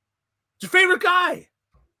 It's your favorite guy.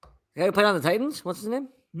 The guy who played on the Titans? What's his name?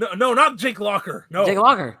 No, not Jake Locker. No, Jake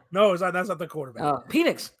Locker. No, that's not the quarterback.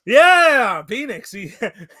 Penix. Yeah, Penix.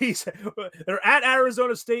 They're at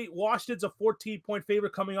Arizona State. Washington's a 14-point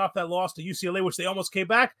favorite coming off that loss to UCLA, which they almost came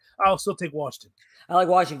back. I'll still take Washington. I like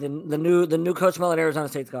Washington. The new coach Mel at Arizona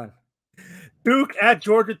State's gone. Duke at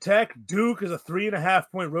Georgia Tech. Duke is a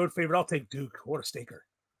 3.5-point road favorite. I'll take Duke. What a stinker.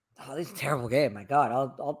 Oh, this is a terrible game. My God.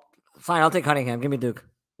 I'll take Cunningham. Give me Duke.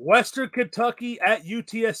 Western Kentucky at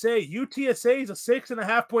UTSA. UTSA is a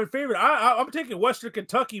 6.5-point favorite. I'm taking Western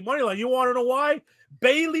Kentucky money line. You want to know why?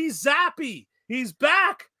 Bailey Zappi. He's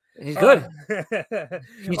back. He's good.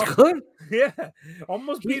 He's good. Yeah.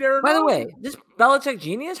 Almost beat Arizona. By the way, this Belichick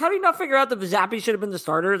genius, how do you not figure out that Zappi should have been the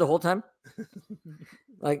starter the whole time?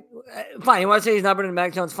 Like, fine. You want to say he's not better than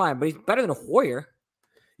Mac Jones? Fine. But he's better than Hoyer.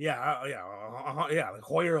 Yeah. Like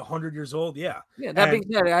Hoyer, 100 years old. Yeah. Yeah. That being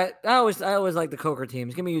said, I always like the Coker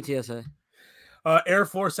teams. Give me UTSA. Air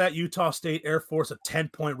Force at Utah State. Air Force a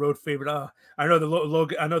 10-point road favorite. I know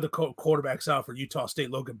the quarterback's out for Utah State,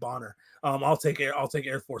 Logan Bonner. I'll take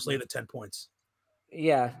Air Force late at 10 points.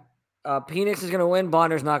 Yeah. Penix is going to win.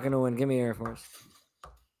 Bonner's not going to win. Give me Air Force.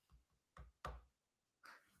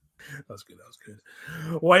 That was good.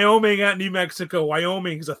 Wyoming at New Mexico.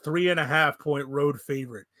 Wyoming is a 3.5-point road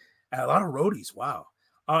favorite. A lot of roadies. Wow.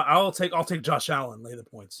 I'll take Josh Allen. Lay the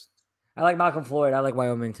points. I like Malcolm Floyd. I like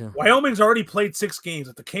Wyoming too. Wyoming's already played 6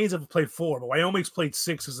 games. The Canes have played 4, but Wyoming's played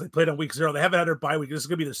 6 because they played on week 0. They haven't had their bye week. This is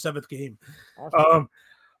going to be their 7th game. Awesome.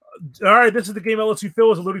 All right, this is the game LSU Phil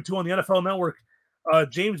was alluding to on the NFL Network.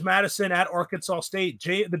 James Madison at Arkansas State.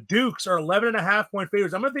 The Dukes are 11.5-point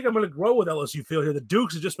favorites. I'm going to grow with LSU Phil here. The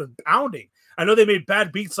Dukes have just been pounding. I know they made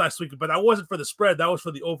bad beats last week, but that wasn't for the spread. That was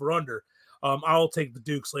for the over-under. I'll take the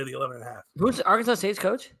Dukes, lay the 11.5. Who's Arkansas State's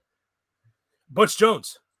coach? Butch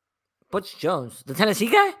Jones. Butch Jones, the Tennessee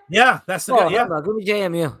guy? Yeah, that's the guy. Yeah, give me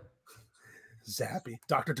JMU. Zappy.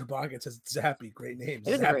 Dr. Toboggan says Zappy. Great name.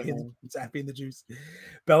 Zappy in the juice.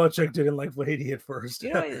 Belichick didn't like Vlady at first.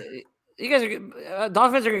 You guys are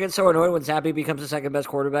Dolphins are gonna get so annoyed when Zappy becomes the second best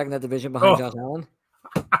quarterback in that division behind Josh Allen.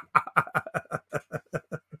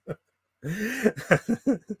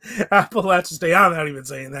 Appalachian State. I'm not even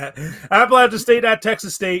saying that. Appalachian State at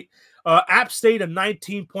Texas State. App State a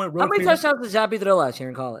 19-point road. How many touchdowns did Zappy throw last year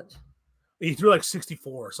in college? He threw like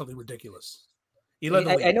 64 or something ridiculous.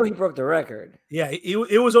 I know he broke the record. Yeah,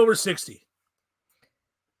 it was over 60.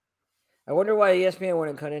 I wonder why ESPN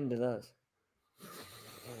wouldn't cut into those.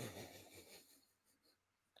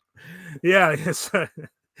 Yeah,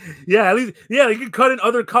 yeah. At least, yeah, they could cut in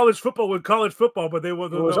other college football with college football, but they were.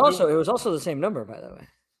 It was also the same number, by the way.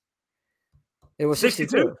 It was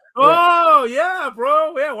 62. Oh yeah,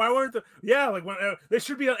 bro. Yeah, why weren't like when they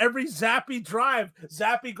should be on every Zappy drive.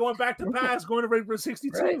 Zappy going back to pass, going to break for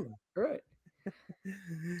 62. Right.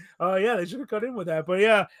 Yeah, they should have cut in with that. But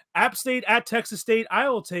yeah, App State at Texas State. I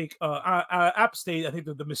will take App State. I think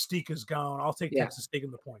that the mystique is gone. I'll take Texas State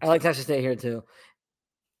in the points. I like Texas State here too.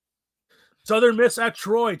 Southern Miss at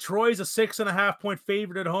Troy. Troy's a 6.5-point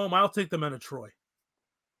favorite at home. I'll take them out of Troy.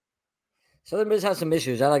 Southern Miss has some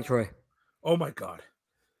issues. I like Troy. Oh my God.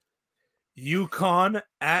 UConn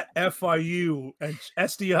at FIU and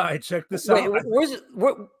SDI. Check this out.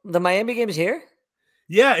 The Miami game is here?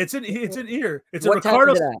 Yeah, it's in here. It's what at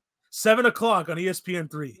Ricardo. 7 o'clock on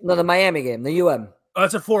ESPN3. No, the Miami game, the UM.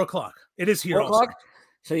 It's at 4 o'clock. It is here. 4 o'clock.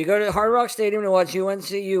 So you go to Hard Rock Stadium to watch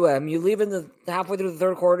UNC UM. You leave in the halfway through the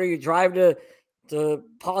third quarter. You drive to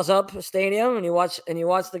Pause Up Stadium and you watch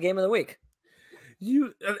the game of the week.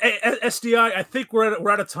 SDI, I think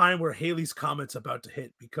we're at a time where Haley's comment's about to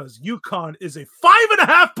hit because UConn is a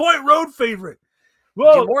 5.5-point road favorite.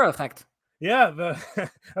 Whoa, more effect. Yeah,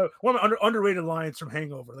 one of my underrated lines from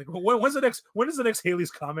Hangover. Like, when is the next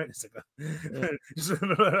Haley's comment? It's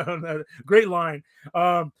like great line.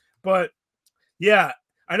 But yeah,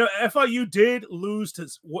 I know FIU did lose to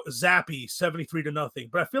Zappy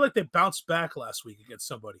 73-0, but I feel like they bounced back last week against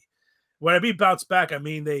somebody. When I mean bounce back, I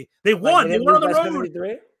mean they won. They won on the road.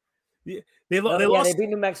 They lost. They beat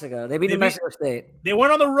New Mexico. They beat New Mexico State. They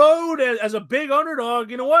went on the road as a big underdog.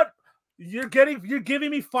 You know what? You're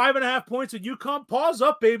giving me 5.5 points at UConn. Pause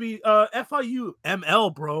Up, baby. FIU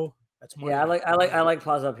ML, bro. That's more. Yeah, I like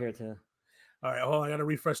Pause Up here too. All right, hold on. I got to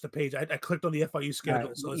refresh the page. I clicked on the FIU schedule.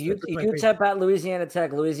 Right. So UTEP at Louisiana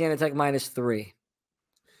Tech. Louisiana Tech -3.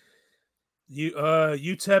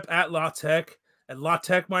 UTEP at La Tech, and La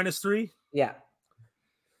Tech -3. Yeah.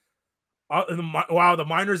 Wow, the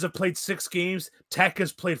Miners have played 6 games. Tech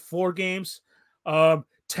has played 4 games.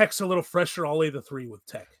 Tech's a little fresher. I'll lay the 3 with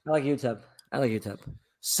Tech. I like UTEP.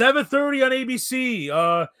 7:30 on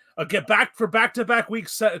ABC. Get back for back-to-back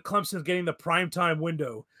weeks. Clemson's getting the primetime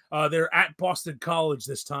window. They're at Boston College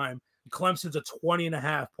this time. Clemson's a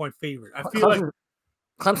 20.5-point favorite. I feel like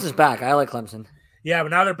Clemson's back. I like Clemson. Yeah, but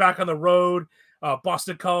now they're back on the road.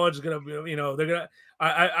 Boston College is gonna, they're gonna.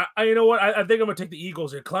 You know what? I think I'm gonna take the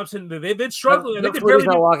Eagles here. Clemson, they've been struggling. I think they barely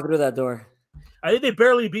not walking through that door. I think they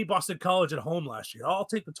barely beat Boston College at home last year. I'll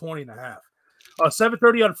take the 20.5.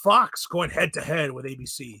 7:30 on Fox, going head to head with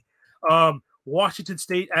ABC. Washington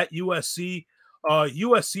State at USC.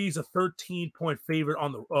 USC is a 13-point favorite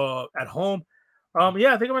on the at home.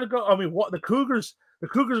 Yeah, I think I'm gonna go. I mean, the Cougars are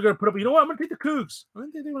gonna put up. You know what? I'm gonna take the Cougs. I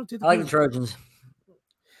like the Trojans.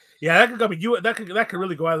 Yeah, that could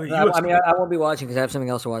really go either. I won't be watching because I have something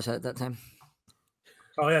else to watch at that time.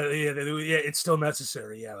 Oh yeah, it's still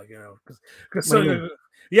necessary. Yeah,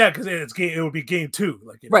 because it's game. It would be game 2.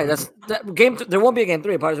 Right. That's that game. There won't be a game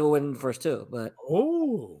 3. Probably will win the first 2. But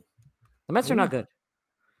the Mets are not good.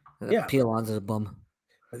 Yeah, Pilons is a bum.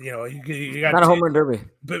 You got not a home run derby.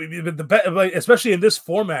 But especially in this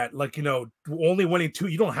format, only winning 2,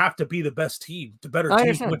 you don't have to be the best team. The better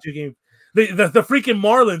team win 2 games. The freaking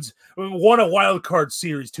Marlins won a wild card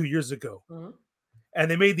series 2 years ago, and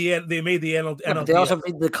they made the NL. But they also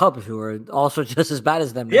beat the Cubs, who are also just as bad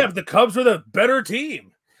as them. Yeah, but the Cubs were the better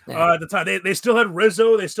team at the time. They still had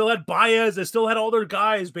Rizzo, they still had Baez, they still had all their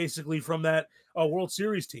guys basically from that World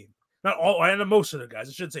Series team. Not all, and most of their guys.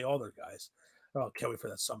 I should say all their guys. Oh, can't wait for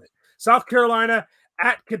that summit. South Carolina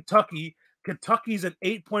at Kentucky. Kentucky's an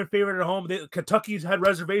 8-point favorite at home. Kentucky's had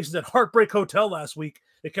reservations at Heartbreak Hotel last week.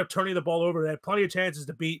 They kept turning the ball over. They had plenty of chances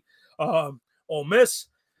to beat Ole Miss,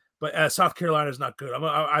 but South Carolina is not good.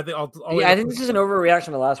 I think this is an overreaction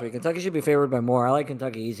to last week. Kentucky should be favored by more. I like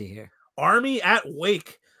Kentucky easy here. Army at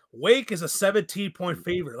Wake. Wake is a 17-point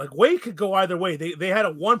favorite. Wake could go either way. They had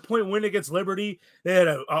a 1-point win against Liberty. They had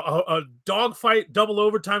a dogfight, double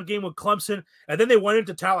overtime game with Clemson, and then they went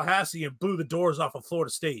into Tallahassee and blew the doors off of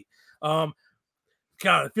Florida State. God,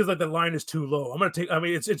 it feels like the line is too low. I'm gonna take. I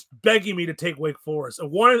mean, it's begging me to take Wake Forest.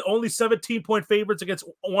 Only 17-point favorites against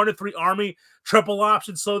 1-3 Army. Triple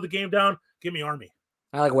option, slow the game down. Give me Army.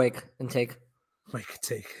 I like Wake and take. Wake could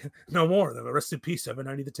take no more. Rest in peace,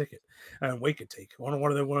 $7.90 the ticket, and Wake could take one of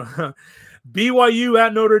them. BYU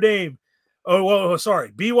at Notre Dame.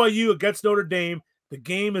 Sorry, BYU against Notre Dame. The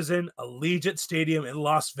game is in Allegiant Stadium in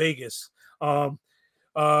Las Vegas.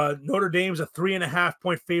 Notre Dame's a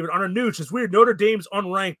 3.5-point favorite on a nooch. It's weird. Notre Dame's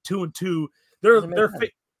unranked 2-2.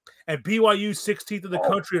 And BYU 16th in the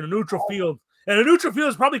country in a neutral field. And a neutral field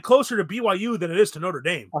is probably closer to BYU than it is to Notre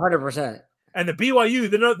Dame. 100%. And the BYU,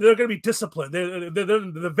 they're going to be disciplined.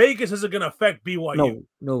 The Vegas isn't going to affect BYU.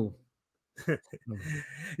 No.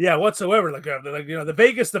 Yeah, whatsoever. The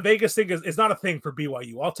Vegas thing is not a thing for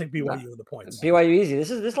BYU. I'll take BYU with the points. BYU easy.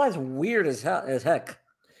 This line's weird as heck.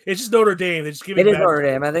 It's just Notre Dame. They just give me. It is Notre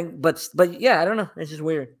Dame, I think, but yeah, I don't know. It's just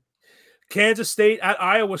weird. Kansas State at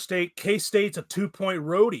Iowa State. K-State's a 2-point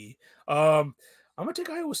roadie. I'm gonna take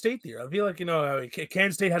Iowa State there. I feel like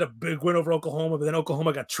Kansas State had a big win over Oklahoma, but then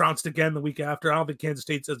Oklahoma got trounced again the week after. I don't think Kansas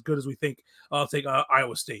State's as good as we think. I'll take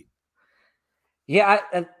Iowa State. Yeah,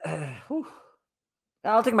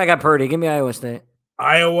 I'll take my guy Purdy. Give me Iowa State.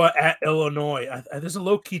 Iowa at Illinois. There's a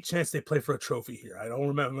low-key chance they play for a trophy here. I don't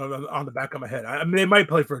remember on the back of my head. I mean, they might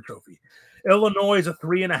play for a trophy. Illinois is a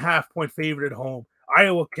 3.5-point favorite at home.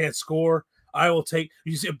 Iowa can't score. I will take.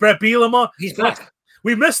 You see, Brett Bielema. He's back.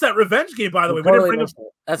 We missed that revenge game, by the way.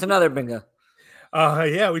 That's another bingo.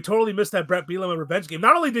 Yeah, we totally missed that Brett Bielema revenge game.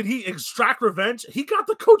 Not only did he extract revenge, he got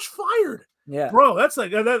the coach fired. Yeah, bro, that's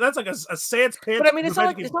like a Sans pants. But I mean, it's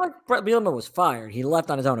not like Brett Bielema was fired. He left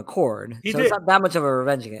on his own accord. He did. It's not that much of a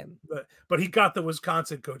revenge game. But he got the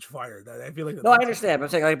Wisconsin coach fired. I feel like I understand. But I'm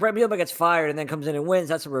saying Brett Bielema gets fired and then comes in and wins.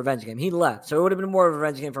 That's a revenge game. He left, so it would have been more of a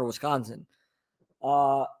revenge game for Wisconsin.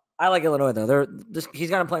 I like Illinois though. He's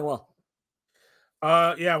got him playing well.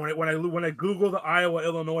 Yeah. When I Google the Iowa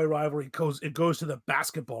Illinois rivalry, it goes to the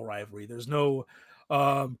basketball rivalry. There's no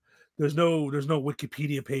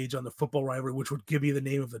Wikipedia page on the football rivalry, which would give you the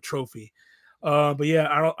name of the trophy. But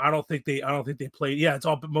yeah, I don't think they played. Yeah, it's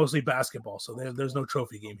all mostly basketball, so there's no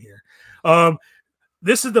trophy game here.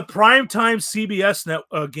 This is the primetime CBS net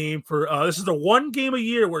game for. This is the one game a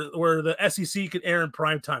year where the SEC can air in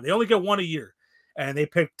primetime. They only get one a year, and they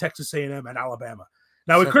picked Texas A&M and Alabama.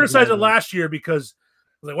 Now we criticized it last year because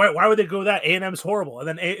why would they go that? A&M's horrible, and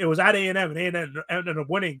then it was at A&M, and A&M ended up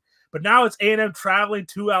winning. But now it's A&M traveling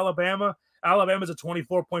to Alabama. Alabama's a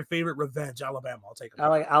 24-point favorite. Revenge, Alabama. I'll take it. I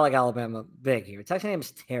like Alabama big here. Texas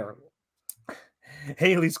A&M's terrible.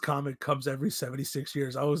 Haley's Comet comes every 76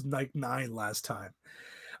 years. I was like 9 last time.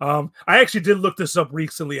 I actually did look this up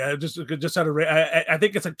recently. I just had I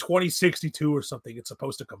think it's like 2062 or something. It's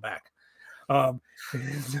supposed to come back. The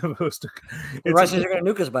Russians are going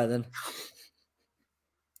to nuke us by then.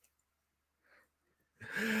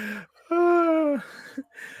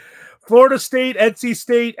 Florida State, NC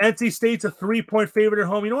State. NC State's a 3-point favorite at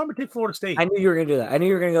home. You know what? I'm gonna take Florida State. I knew you were gonna do that. I knew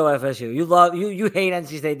you were gonna go FSU. You hate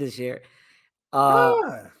NC State this year.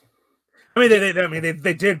 I mean,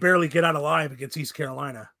 they did barely get out alive against East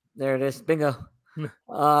Carolina. There it is. Bingo.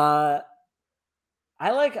 I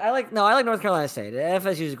like North Carolina State.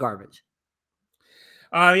 FSU is garbage.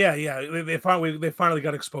 Yeah. They finally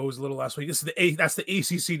got exposed a little last week. That's the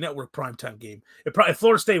ACC Network primetime game. If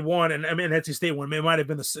Florida State won and NC State won, it might have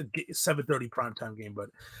been the 7:30 primetime game. But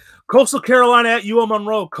Coastal Carolina at UL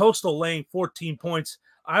Monroe. Coastal laying 14 points.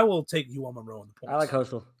 I will take UL Monroe in the points. I like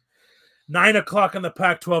Coastal. 9 o'clock on the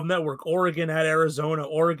Pac-12 Network. Oregon at Arizona.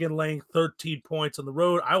 Oregon laying 13 points on the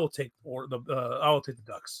road. I will take the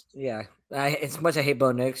Ducks. Yeah, as much as I hate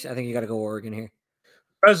Bo Nix, I think you got to go Oregon here.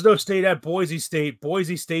 Fresno State at Boise State.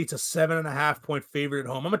 Boise State's a 7.5-point favorite at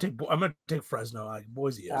home. I'm gonna take Fresno.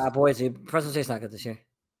 Boise is. Boise. Fresno State's not good this year.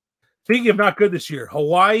 Speaking of not good this year,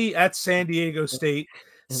 Hawaii at San Diego State.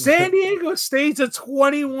 San Diego State's a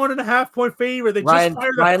 21.5-point favorite. They just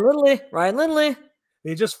fired Ryan Lindley.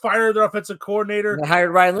 They just fired their offensive coordinator. They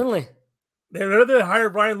hired Ryan Lindley. They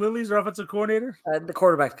hired Ryan Lindley as their offensive coordinator. The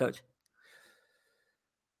quarterback coach.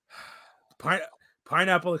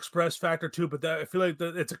 Pineapple Express factor too, but I feel like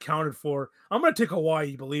it's accounted for. I'm going to take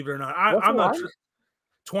Hawaii, believe it or not. I'm not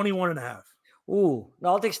 21.5. Ooh, no,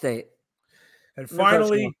 I'll take State. And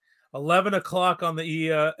finally, 11 o'clock on the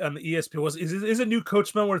ESPN. Is it new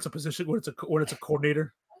coach smell when it's a position when it's a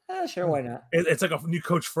coordinator? Sure, why not? It's like a new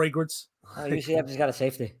coach fragrance. UCF has got a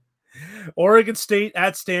safety. Oregon State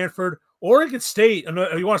at Stanford. Oregon State,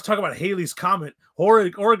 you want to talk about Haley's comment.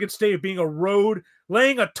 Oregon State being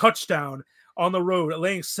laying a touchdown on the road,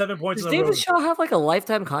 laying 7 points on the road. Does David Shaw have like a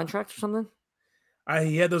lifetime contract or something?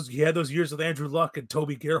 He had those years with Andrew Luck and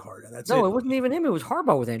Toby Gerhart, and that's it wasn't even him. It was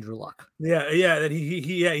Harbaugh with Andrew Luck. Yeah. That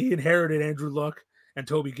he inherited Andrew Luck and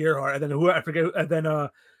Toby Gerhart, and then who's that?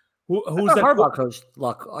 Harbaugh coached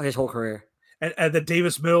Luck his whole career. And the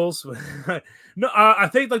Davis Mills. No, I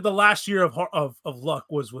think like the last year of Luck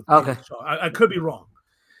was with David Shaw. I could be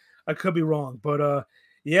wrong. But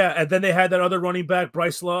yeah, and then they had that other running back,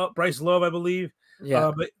 Bryce Love, I believe.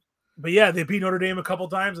 Yeah, but yeah, they beat Notre Dame a couple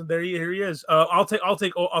times, and here he is. I'll take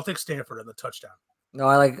Stanford in the touchdown. No,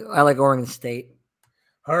 I like Oregon State.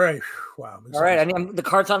 All right, wow. All right, the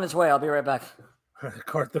cart's on its way. I'll be right back.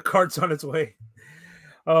 The cart's on its way.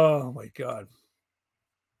 Oh my God.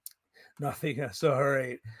 Nothing. So all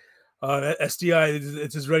right. SDI,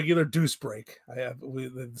 it's his regular deuce break.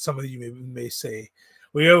 Some of you may say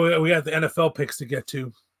we got the NFL picks to get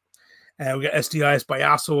to, and we got SDI's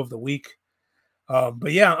Biasso of the week.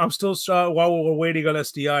 But yeah, I'm still while we're waiting on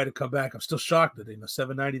SDI to come back, I'm still shocked that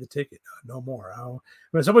 $7.90 the ticket, no more.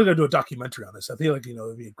 Somebody's gonna do a documentary on this. I feel like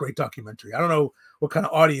it'd be a great documentary. I don't know what kind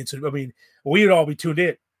of audience. I mean, we'd all be tuned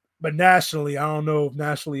in, but nationally, I don't know if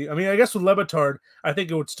nationally. I mean, I guess with Le Batard, I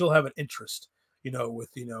think it would still have an interest. With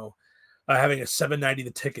having a $7.90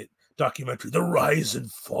 the ticket documentary, the rise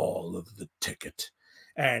and fall of the ticket,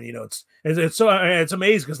 and it's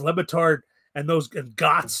amazing because Le Batard and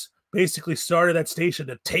Gotts basically started that station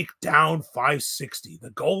to take down 560,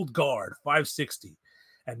 the Gold Guard 560,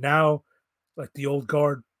 and now like the old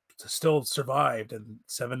guard still survived and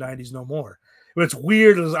 790's no more. But it's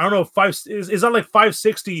weird. I don't know if is that like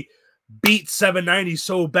 560 beat 790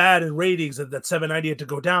 so bad in ratings that 790 had to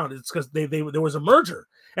go down. It's because there was a merger,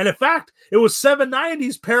 and in fact, it was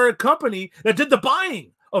 790's parent company that did the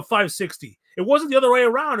buying of 560. It wasn't the other way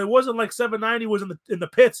around. It wasn't like 790 was in the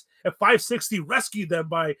pits and 560 rescued them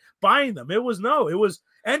by buying them. It was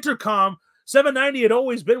Entercom. 790 had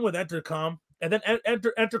always been with Entercom, and then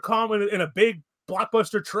Entercom in a big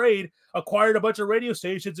blockbuster trade acquired a bunch of radio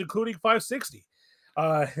stations, including 560.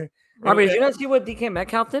 Robbie, did you not see what DK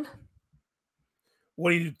Metcalf did?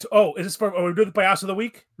 What do you? Oh, is this for? Are we doing the Biasso of the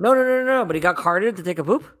week? No. But he got carted to take a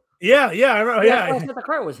poop. Yeah. I remember. Yeah, I thought the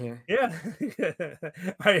cart was here. Yeah,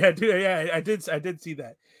 I did see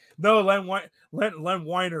that. No, Len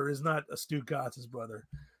Weiner is not Stu Gotts' brother.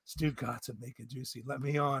 Stu Gotts and Make It Juicy. Let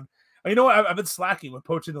me on. You know what? I've been slacking with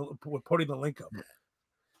putting the link up.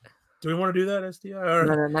 Do we want to do that, SDI?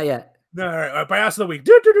 No, not yet. No, all right. Biasso of the week.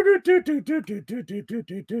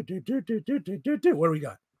 What do we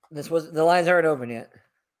got? The lines aren't open yet.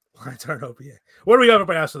 Lines aren't open yet. What do we got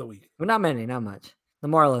for ass of the week? But not many, not much. The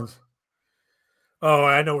Marlins. Oh,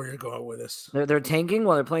 I know where you're going with this. They're tanking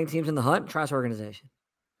while they're playing teams in the hunt. Trash organization.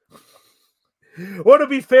 Well, to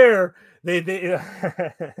be fair, they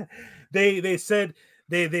said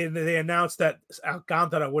they announced that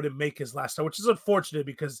Alcantara wouldn't make his last start, which is unfortunate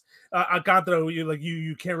because Alcantara,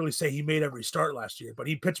 you can't really say he made every start last year, but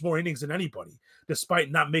he pitched more innings than anybody,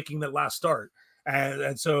 despite not making that last start,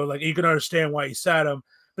 and so like you can understand why he sat him.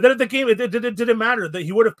 But then at the game, it didn't matter that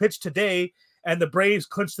he would have pitched today, and the Braves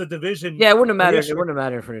clinched the division. Yeah, it wouldn't have mattered. It wouldn't have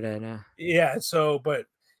mattered for today. No. Yeah. So, but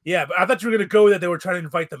I thought you were going to go that they were trying to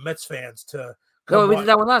invite the Mets fans to. No, we did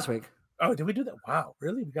that one last week. Oh, did we do that? Wow,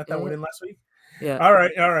 really? We got that one in last week? Yeah. All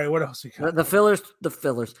right. What else we got?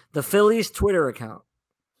 The Phillies Twitter account.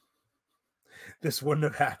 This wouldn't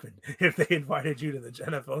have happened if they invited you to the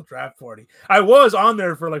NFL draft party. I was on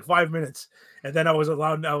there for like 5 minutes, and then I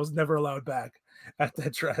was never allowed back at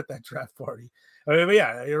that draft party. I mean, but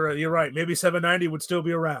yeah, you're right. Maybe 790 would still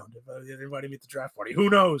be around if they invited me to the draft party. Who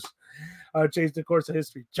knows? Changed the course of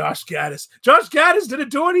history. Josh Gaddis didn't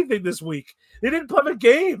do anything this week. They didn't have a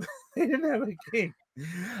game. They didn't have a game.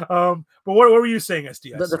 But what were you saying,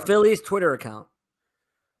 SDS? The Phillies Twitter account.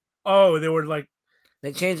 Oh, they were like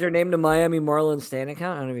they changed their name to Miami Marlins Stan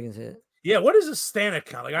account. I don't know if you can see it. Yeah, what is a Stan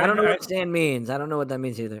account? Like I don't know what Stan means. I don't know what that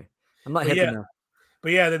means either. I'm not hip enough.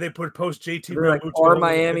 But yeah, they put post JT like or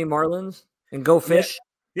Miami Marlins and go fish.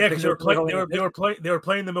 Yeah, because they were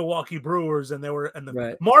playing the Milwaukee Brewers, and the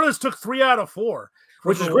Marlins took 3 out of 4,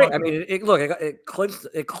 which is great. I mean, it clinched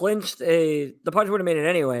the Padres would have made it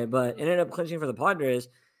anyway, but it ended up clinching for the Padres.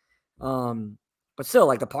 But still,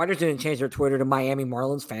 like the Padres didn't change their Twitter to Miami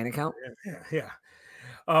Marlins fan account. Yeah.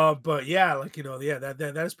 But yeah, like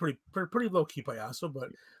that is pretty low key payaso. But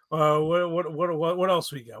what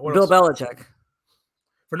else we got? Bill Belichick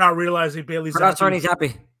for not realizing Bailey Zappi.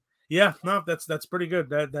 Happy. Yeah, no, that's pretty good.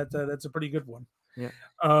 That's a pretty good one. Yeah.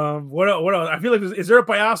 What else? I feel like is there a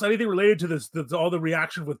payaso anything related to this? All the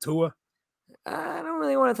reaction with Tua? I don't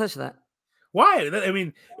really want to touch that. Why? I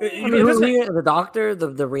mean, the doctor,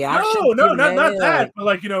 the reaction. No, not that.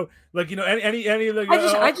 But any.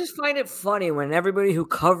 I just find it funny when everybody who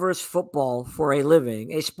covers football for a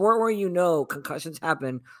living, a sport where concussions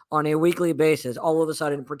happen on a weekly basis, all of a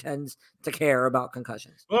sudden pretends to care about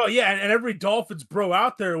concussions. Well, yeah, and every Dolphins bro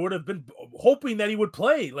out there would have been hoping that he would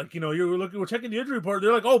play. Like we're checking the injury report.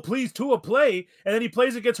 They're like, oh, please Tua play, and then he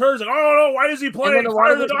plays and gets hurt. It's like, oh no, why does he play? And then a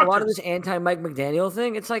lot of this anti-Mike McDaniel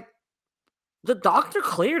thing. It's like. The doctor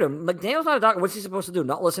cleared him. McDaniel's not a doctor. What's he supposed to do?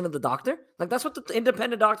 Not listen to the doctor? Like, that's what the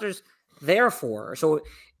independent doctor's there for. So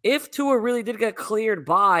if Tua really did get cleared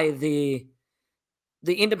by the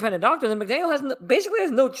independent doctor, then McDaniel basically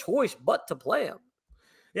has no choice but to play him.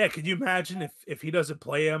 Yeah, could you imagine if he doesn't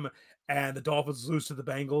play him and the Dolphins lose to the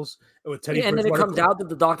Bengals with Teddy? Yeah, and then it comes out that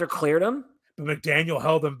the doctor cleared him. But McDaniel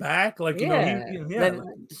held him back. Like, Then,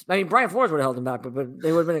 I mean, Brian Flores would have held him back, but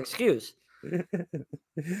they would have been an excuse.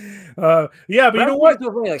 But you know what?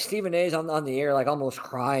 Like Stephen A's on the air, like almost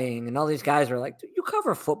crying, and all these guys are like, "You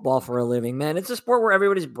cover football for a living, man. It's a sport where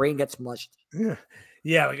everybody's brain gets mushed."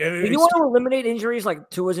 Yeah. Like, you want to eliminate injuries like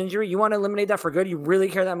Tua's injury. You want to eliminate that for good. You really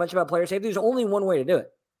care that much about player safety. There's only one way to do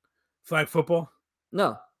it. Flag football?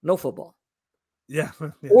 No football. Yeah.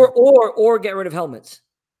 Or get rid of helmets.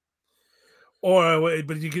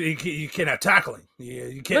 But you can't have tackling.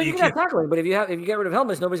 You can't. You can have tackling, but if you get rid of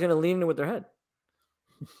helmets, nobody's going to lean in with their head.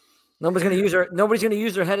 Nobody's going to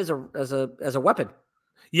use their head as a weapon.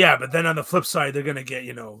 Yeah, but then on the flip side, they're going to get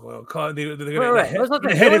they're going to the only way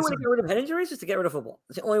to get rid of head injuries is to get rid of football.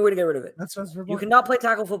 It's the only way to get rid of it. You cannot play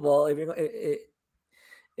tackle football if you're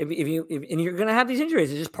and you're going to have these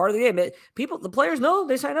injuries. It's just part of the game. The players know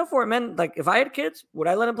they sign up for it, man. Like if I had kids, would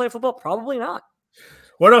I let them play football? Probably not.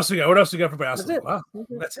 What else we got? What else we got for basketball?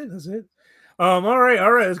 That's it. All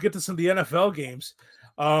right. Let's get to some of the NFL games.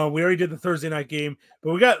 We already did the Thursday night game,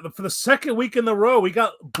 but we got for the second week in a row, we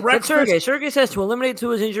got breakfast. Sergey says to eliminate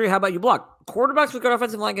Tua's injury, how about you block? Quarterbacks with good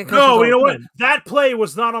offensive line get No, you know what? That play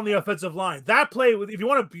was not on the offensive line. That play, if you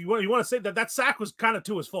want to say that sack was kind of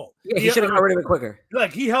Tua's fault. Yeah, he should have got rid of it quicker.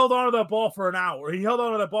 Like he held on to that ball for an hour. It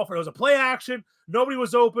was a play action. Nobody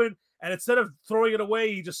was open. And instead of throwing it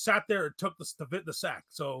away, he just sat there and took the sack.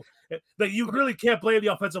 So you really can't blame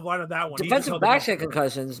the offensive line on that one. Defensive backs get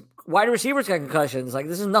concussions. Wide receivers get concussions. Like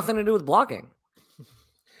this has nothing to do with blocking.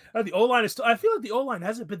 The O-line is. I feel like the O-line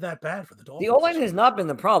hasn't been that bad for the Dolphins. The O-line has not been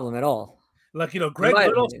the problem at all. Like, In Greg my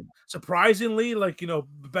Little, opinion. surprisingly, like,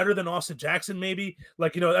 better than Austin Jackson, maybe.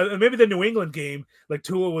 Like, maybe the New England game, like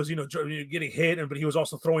Tua was, getting hit, but he was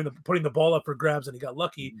also putting the ball up for grabs, and he got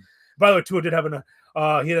lucky. By the way, Tua did have he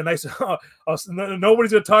had a nice.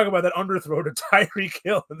 Nobody's gonna talk about that underthrow to Tyreek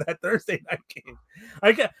Hill in that Thursday night game.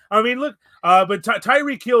 Look, but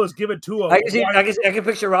Tyreek Hill is given Tua. I can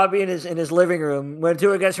picture Robbie in his living room when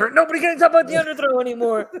Tua gets hurt. Nobody can talk about the underthrow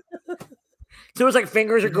anymore. Tua's like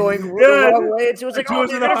fingers are going the wrong way. And Tua's like, oh,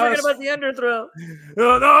 man, I forget about the underthrow.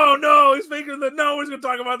 No, he's thinking that he's going to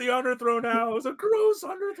talk about the underthrow now. It was a gross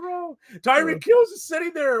underthrow. Tyreek Hill is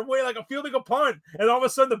sitting there fielding a punt, and all of a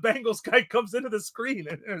sudden the Bengals guy comes into the screen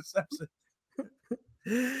and intercepts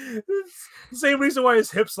it. Same reason why his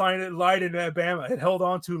hips lied in Alabama. It held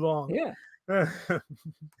on too long. Yeah.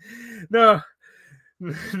 No.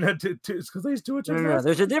 Because these two No.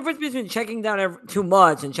 There's a difference between checking down too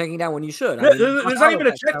much and checking down when you should. There's not even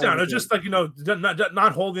a check down. It's just like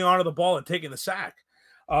not holding on to the ball and taking the sack.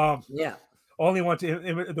 Yeah. The only way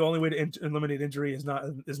to eliminate injury is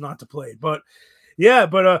not to play. But yeah,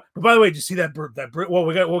 but by the way, did you see that? Well,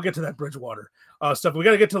 we'll get to that Bridgewater stuff. We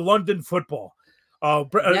got to get to London football.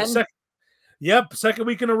 Second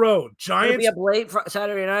week in a row. Giants be up late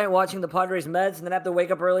Saturday night watching the Padres Mets, and then have to wake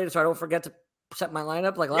up early so I don't forget to set my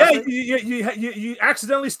lineup like last week. You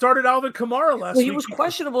accidentally started Alvin Kamara last week. He was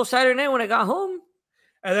questionable Saturday night when I got home.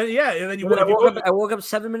 And then I woke up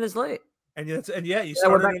 7 minutes late. You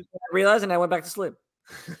started. I realized, and I went back to sleep.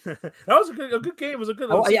 That was a good game. It was a good.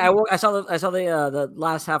 I saw the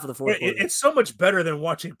last half of the fourth. It's so much better than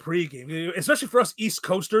watching pregame, especially for us East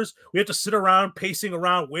Coasters. We have to sit around, pacing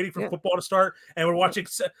around, waiting for football to start, and we're watching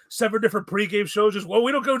 7 different pregame shows.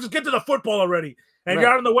 We don't go. Just get to the football already. And you're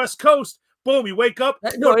out on the West Coast. Boom! You wake up.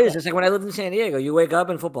 No, it is. It's like when I lived in San Diego. You wake up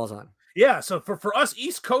and football's on. Yeah, so for us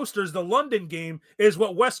East Coasters, the London game is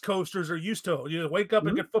what West Coasters are used to. You wake up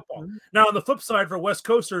and get football. Now on the flip side, for West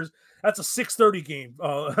Coasters, that's a 6:30 game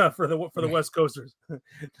for the West Coasters.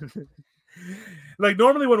 Like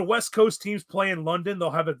normally when West Coast teams play in London, they'll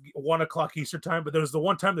have a 1 o'clock Eastern time. But there was the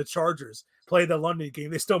one time the Chargers played the London game,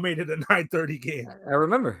 they still made it a 9:30 game. I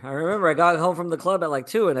remember. I got home from the club at like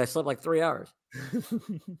 2, and I slept like 3 hours.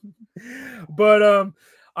 But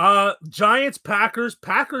Giants, Packers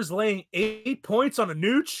laying 8 points on a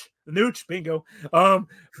nooch, bingo.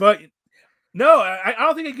 But no, I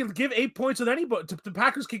don't think they can give 8 points with anybody. The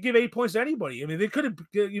Packers could give 8 points to anybody. I mean, they could have,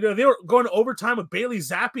 they were going to overtime with Bailey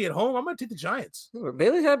Zappi at home. I'm going to take the Giants.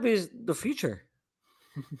 Bailey Zappi is the future.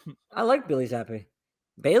 I like Bailey Zappi.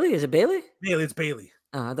 Bailey? Is it Bailey? Bailey, it's Bailey.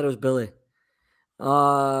 Oh, I thought it was Billy.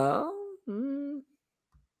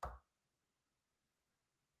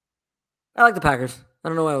 I like the Packers. I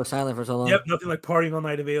don't know why I was silent for so long. Yep, nothing like partying all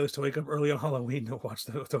night in Vegas to wake up early on Halloween to watch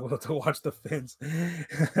the Fins.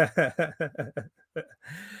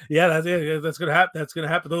 That's gonna happen. That's gonna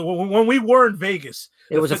happen. When we were in Vegas,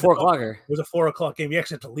 it was a 4 o'clocker. It was a 4 o'clock game. You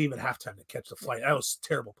actually had to leave at halftime to catch the flight. That was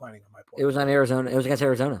terrible planning on my part. It was on Arizona. It was against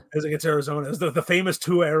Arizona. It was the famous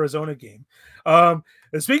Tua Arizona game. And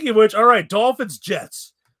speaking of which, all right, Dolphins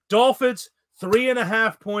Jets. Dolphins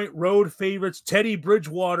 3.5 point road favorites. Teddy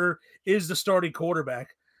Bridgewater is the starting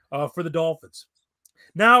quarterback for the Dolphins.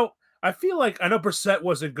 Now, I feel like, I know Brissett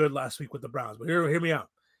wasn't good last week with the Browns, but hear me out.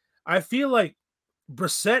 I feel like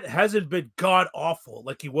Brissett hasn't been god-awful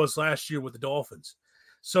like he was last year with the Dolphins.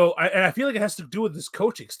 So, I feel like it has to do with this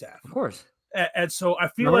coaching staff. Of course. And so, I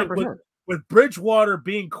feel 100%. like with Bridgewater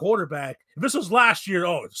being quarterback, if this was last year,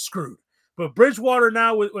 it's screwed. But Bridgewater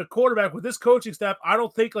now with quarterback, with this coaching staff, I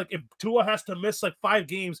don't think, like, if Tua has to miss like 5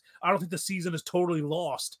 games, I don't think the season is totally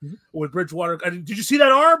lost with Bridgewater. Did you see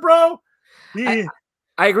that arm, bro? Yeah.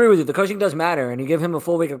 I agree with you. The coaching does matter, and you give him a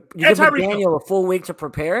full week. You give Daniel a full week to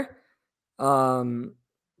prepare. That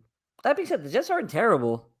being said, the Jets aren't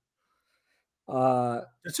terrible. 2-2.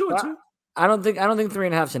 I don't think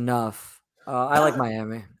 3.5 is enough. I like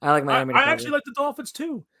Miami. I actually like the Dolphins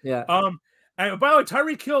too. Yeah. And by the way,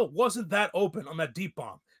 Tyreek Hill wasn't that open on that deep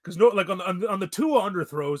bomb because on the Tua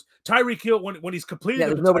underthrows, Tyreek Hill when he's completed,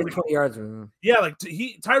 there's nobody 20 yards. Yeah, like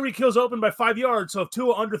Tyreek Hill's open by 5 yards. So if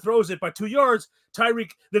Tua underthrows it by 2 yards,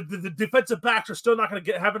 the defensive backs are still not going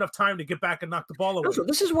to have enough time to get back and knock the ball away. Also,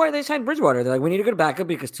 this is why they signed Bridgewater. They're like, we need a good backup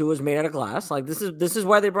because Tua's made out of glass. Like this is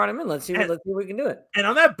why they brought him in. Let's see if we can do it. And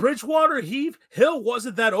on that Bridgewater heave, Hill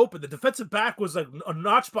wasn't that open. The defensive back was like a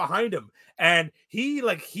notch behind him, and he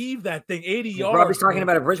like heaved that thing 80 yards. Robbie's talking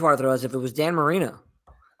about a Bridgewater throw as if it was Dan Marino.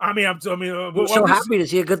 I'm so happy to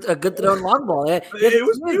see a good thrown long ball. It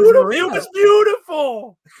was beautiful. It was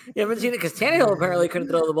beautiful. You haven't seen it because Tannehill apparently couldn't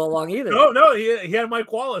throw the ball long either. No, he had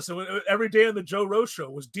Mike Wallace, and every day on the Joe Rogan show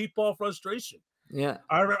was deep ball frustration. Yeah.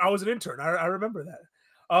 I was an intern. I remember that.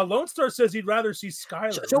 Lone Star says he'd rather see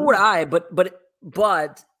Skyler. So would I,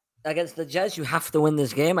 but against the Jets, you have to win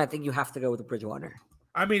this game. I think you have to go with Bridgewater.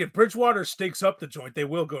 I mean, if Bridgewater stakes up the joint, they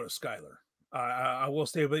will go to Skyler. I will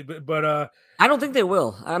say, but I don't think they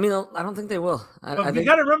will. I mean, I don't think they will. I you think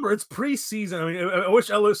got to remember it's preseason. I mean, I wish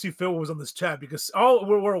LSU Phil was on this chat because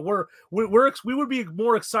we would be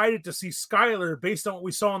more excited to see Skyler based on what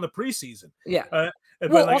we saw in the preseason. Yeah.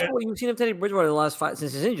 But also, you've seen him Teddy Bridgewater the last 5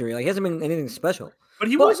 since his injury. Like, he hasn't been anything special. But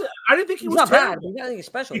he wasn't. I didn't think he was not terrible. bad. He's not anything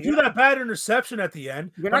special. He threw that bad interception at the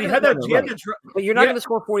end. But you're not going to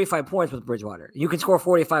score 45 points with Bridgewater. You can score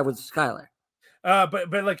 45 with Skyler.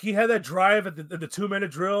 But like he had that drive at the 2-minute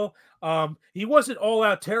drill. He wasn't all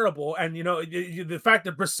out terrible, and the fact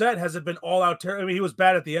that Brissett hasn't been all out terrible. I mean, he was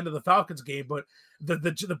bad at the end of the Falcons game, but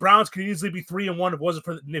the Browns could easily be 3-1 if it wasn't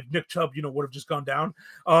for Nick Chubb. Would have just gone down.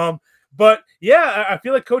 But yeah, I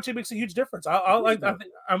feel like coaching makes a huge difference.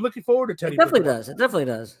 I'm looking forward to Teddy. It definitely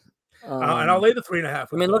does. And I'll lay the 3.5.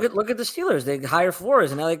 I mean, look at the Steelers. They hire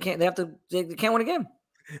Flores, and now they can't win a game.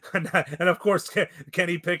 And of course,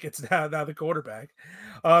 Kenny Pickett's now the quarterback.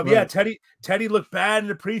 Right. Yeah, Teddy looked bad in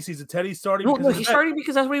the preseason. Teddy started. He started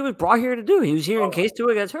because that's what he was brought here to do. He was here in case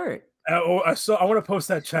Tua gets hurt. I want to post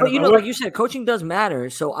that chat. But like you said, coaching does matter.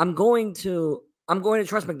 So I'm going to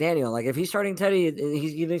trust McDaniel. Like if he's starting Teddy,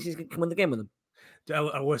 he's going to win the game with him.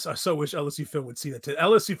 I so wish LSU Phil would see that.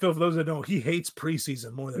 LSU Phil, for those that know, he hates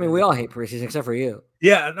preseason more than. I mean, we all hate preseason except for you.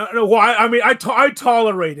 Yeah, no. Well, I mean, I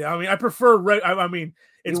tolerate it. I mean, I prefer. I mean,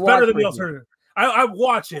 it's better than the alternative. I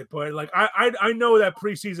watch it, but like I know that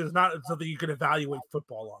preseason is not something you can evaluate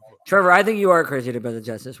football on. Trevor, I think you are crazy to bet the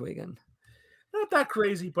Jets this weekend. Not that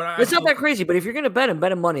crazy, but it's not that crazy. But if you're going to bet him,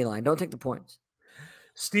 bet him money line. Don't take the points.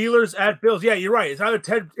 Steelers at Bills. Yeah, you're right. It's either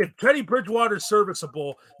if Teddy Bridgewater's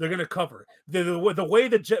serviceable, they're going to cover. The way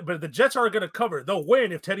the Jets are going to cover. They'll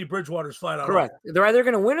win if Teddy Bridgewater's flat out. Correct. Right. They're either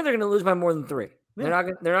going to win or they're going to lose by more than 3. Yeah.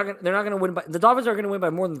 They're not going to win by. The Dolphins are going to win by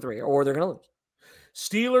more than 3, or they're going to lose.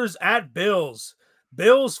 Steelers at Bills.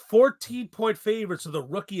 Bills 14-point favorites to the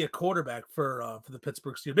rookie at quarterback for the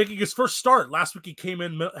Pittsburgh Steelers, making his first start. Last week he came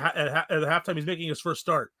in at halftime. He's making his first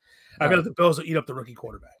start. I bet the Bills will eat up the rookie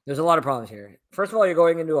quarterback. There's a lot of problems here. First of all, you're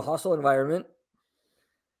going into a hostile environment.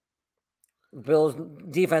 Bills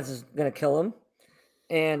defense is going to kill him,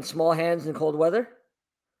 and small hands in cold weather.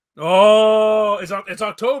 Oh, it's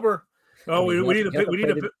October. Oh, we need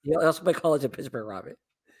a. You also play college at Pittsburgh, Robert.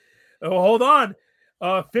 Oh, hold on.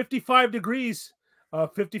 55 degrees.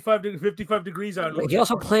 55 degrees out. He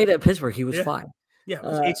also played at Pittsburgh. He was fine. Yeah, it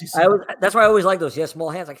was ACC. That's why I always like those. He has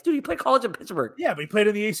small hands. Like, dude, he played college in Pittsburgh. Yeah, but he played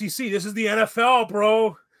in the ACC. This is the NFL,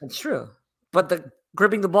 bro. That's true. But the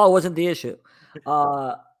gripping the ball wasn't the issue.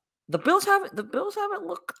 The Bills haven't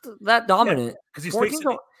looked that dominant because he's facing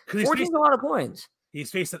a lot of points. He's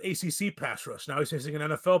faced an ACC pass rush. Now he's facing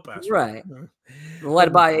an NFL pass rush. Right.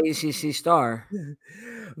 Led by ACC star.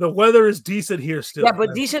 The weather is decent here still. Yeah,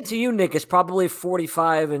 but decent to you, Nick, is probably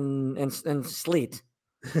 45 and sleet.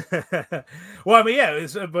 Well, I mean, yeah,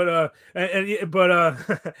 but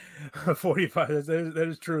 45. That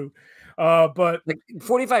is true. But like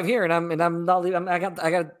 45 here, and I'm not leaving. I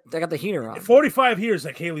got the heater on. 45 here is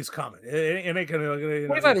like Haley's comment. It ain't gonna.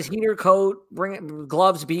 45 is heater, coat, bring it,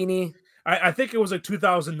 gloves, beanie. I think it was like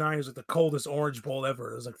 2009. It was like the coldest Orange Bowl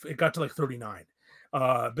ever. It was like it got to like 39,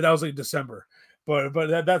 but that was like December. But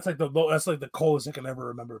that's like the coldest I can ever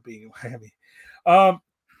remember being in Miami.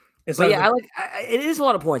 It is a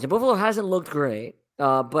lot of points. Buffalo hasn't looked great,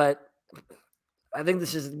 but I think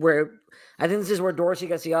this is where Dorsey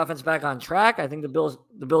gets the offense back on track. I think the Bills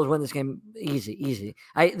win this game easy.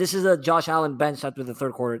 This is a Josh Allen bench after the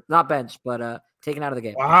third quarter, not bench, but taken out of the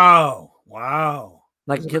game. Wow.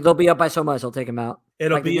 Like they'll be up by so much, they'll take him out.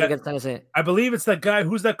 It'll be against Tennessee. I believe it's that guy.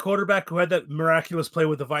 Who's that quarterback who had that miraculous play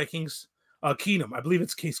with the Vikings? Keenum. I believe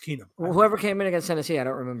it's Case Keenum. Whoever came in against Tennessee, I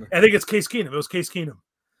don't remember. I think it's Case Keenum. It was Case Keenum.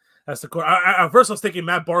 That's the core. At first, I was thinking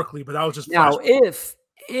Matt Barkley, but that was just now. If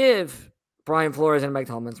Brian Flores and Mike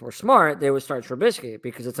Tomlin were smart, they would start Trubisky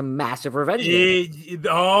because it's a massive revenge game.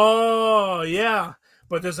 Oh yeah,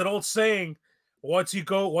 but there's an old saying: once you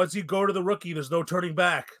go to the rookie, there's no turning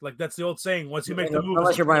back. Like that's the old saying. Once you make the move,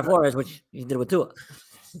 unless you're Brian Flores, which you did with Tua,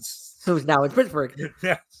 who's now in Pittsburgh.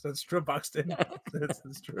 Yeah, that's true, Buxton.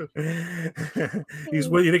 That's true. You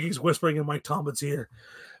think he's whispering in Mike Tomlin's ear?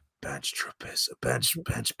 Bench Trubisky, bench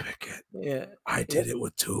Pickett. Yeah, I did it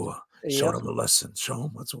with Tua. Showed him the lesson. Show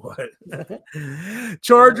him what's what.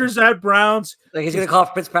 Chargers at Browns. Like he's gonna call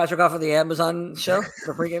Fitzpatrick off of the Amazon show,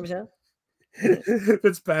 the pregame show.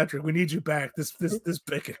 Fitzpatrick, we need you back. This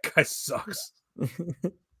Pickett guy sucks.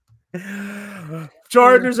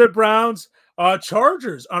 Chargers at Browns.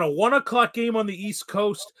 Chargers on a 1:00 game on the East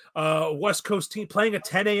Coast, West Coast team playing a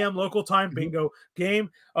 10 a.m. local time bingo game.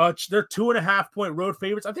 They're 2.5-point road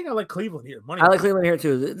favorites. I think I like Cleveland here. I like Cleveland here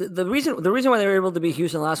too. The reason why they were able to beat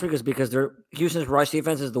Houston last week is because Houston's rush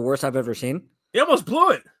defense is the worst I've ever seen. They almost blew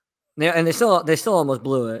it. Yeah, and they still almost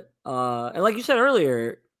blew it. And like you said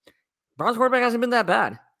earlier, Browns quarterback hasn't been that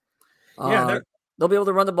bad. They'll be able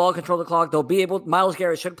to run the ball, control the clock. Myles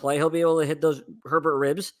Garrett should play. He'll be able to hit those Herbert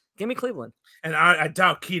ribs. Give me Cleveland. And I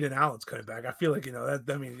doubt Keenan Allen's coming back. I feel like, I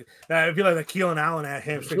feel like the Keelan Allen at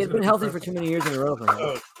hamstring. He's been healthy for too many years in a row.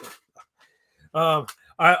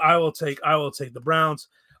 I will take the Browns.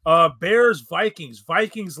 Bears,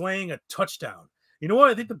 Vikings laying a touchdown. You know what?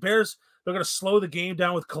 I think the Bears, they're going to slow the game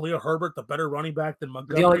down with Khalil Herbert, the better running back than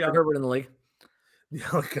Montgomery. The only Herbert in the league.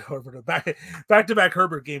 Back-to-back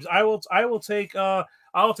Herbert games. I will take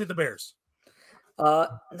the Bears. No,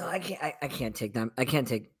 I can't take them. I can't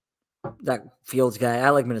take that Fields guy. I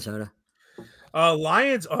like Minnesota.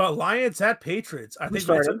 Lions at Patriots. I think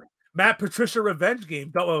it's a Matt Patricia revenge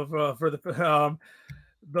game for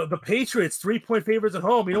the Patriots. 3-point favorites at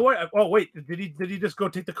home. You know what? Oh wait, did he just go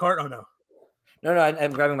take the cart? Oh no. No,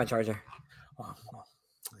 I'm grabbing my charger. Oh,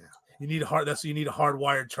 yeah. You need a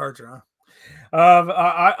hardwired charger,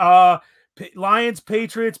 huh? Lions,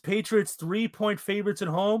 Patriots, 3-point favorites at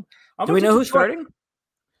home. Do we know who's starting?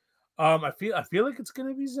 I feel like it's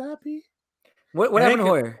gonna be Zappy. What happened to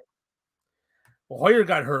Hoyer? Well, Hoyer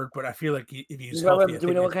got hurt, but I feel like if he's healthy, do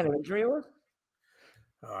we know what kind of injury it was?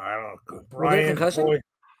 I don't know. Brian concussion? Hoyer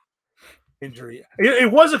injury.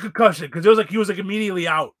 It was a concussion because it was like he was immediately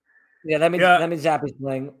out. Yeah, that means Zappy's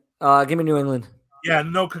playing. Give me New England. Yeah,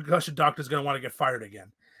 no concussion doctor's gonna want to get fired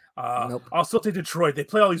again. Nope. I'll still take Detroit. They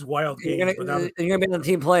play all these wild games. You're gonna be on the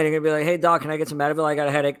team playing. You're gonna be like, "Hey, Doc, can I get some Advil? I got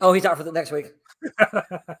a headache." Oh, he's out for the next week.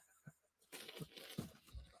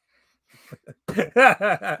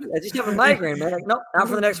 I just have a migraine, man. Like, nope, out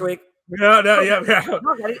for the next week. Yeah. No,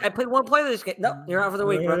 I played one play this game. Nope, you're out for the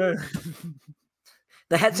week, bro.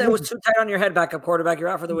 The headset was too tight on your head, backup quarterback. You're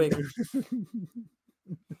out for the week.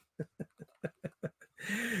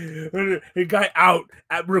 A guy out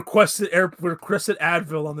requested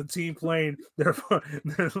Advil on the team plane.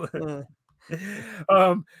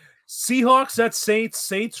 Seahawks at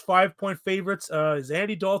Saints. 5-point favorites. Is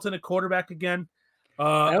Andy Dalton a quarterback again?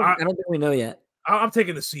 I don't think we know yet. I'm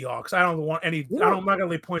taking the Seahawks. I don't want any. I'm not gonna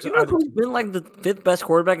lay points. You know who's been like the 5th best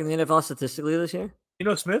quarterback in the NFL statistically this year?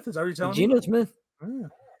 Geno Smith. Is that what you're telling me? Geno Smith. Yeah.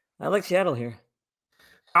 I like Seattle here.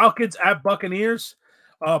 Falcons at Buccaneers.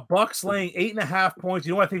 Bucks laying 8.5 points.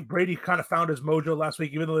 You know, I think Brady kind of found his mojo last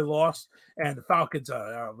week, even though they lost. And the Falcons.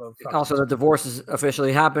 Also, the divorce is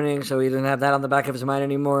officially happening, so he didn't have that on the back of his mind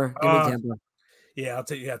anymore. Give me Tampa. Yeah, I'll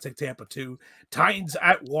take Tampa too. Titans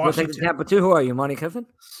at Washington. We'll take Tampa too. Who are you, Monty Kiffin?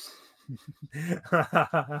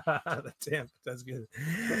 That's good.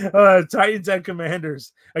 Titans and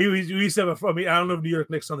Commanders. We used to have I don't know if New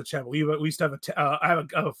York Knicks on the chat, but we used to have I have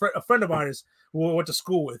a friend of mine who I went to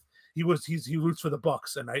school with. He roots for the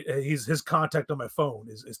Bucks, and his contact on my phone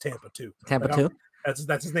is Tampa too. Tampa too.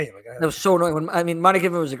 That's his name. That was so annoying. Monty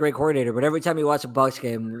Kiffin was a great coordinator, but every time you watch a Bucks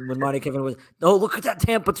game, when Monty Kiffin was, look at that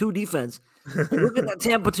Tampa 2 defense. Look at that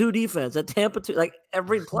Tampa 2 defense. That Tampa 2, like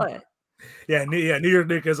every play. Yeah, New York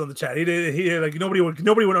Knicks is on the chat. He like nobody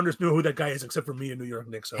would understand who that guy is except for me in New York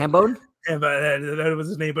Knicks. So. Hambone? And that was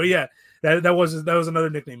his name. But yeah, that was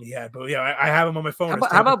another nickname he had. But yeah, I have him on my phone.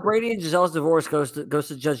 How about Brady and Giselle's divorce goes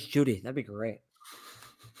to Judge Judy? That'd be great.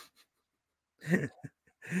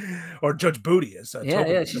 Or Judge Booty, as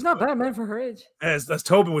yeah, she's not bad, man, for her age. As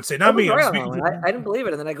Tobin would say, not me. Right I didn't believe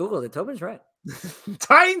it, and then I googled it. Tobin's right.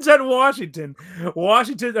 Titans at Washington.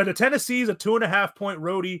 The Tennessee's a 2.5-point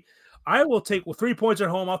roadie. I will take 3 points at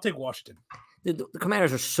home. I'll take Washington. Dude, the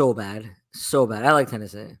Commanders are so bad. I like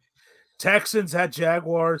Tennessee. Texans at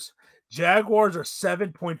Jaguars. Jaguars are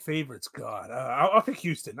 7-point favorites. God, I'll pick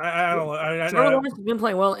Houston. Trevor Lawrence has been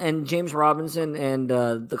playing well, and James Robinson and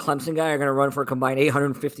the Clemson guy are going to run for a combined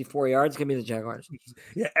 854 yards. Give me the Jaguars.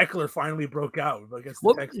 Yeah, Eckler finally broke out against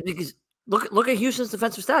the Texans. Because look at Houston's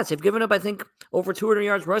defensive stats. They've given up, I think, over 200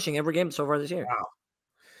 yards rushing every game so far this year. Wow.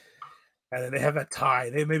 And then they have that tie.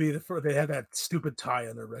 They have that stupid tie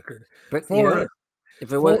on their record. But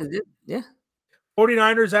if it was, yeah.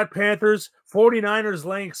 49ers at Panthers. 49ers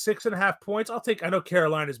laying 6.5 points. I know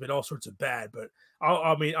Carolina's been all sorts of bad, but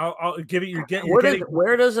I'll give it.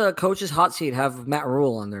 Where does a coach's hot seat have Matt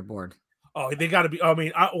Rule on their board? Oh, they got to be.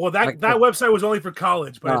 That website was only for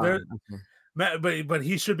college, but but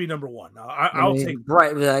he should be number one. I'll take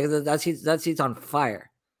right. That seat's on fire.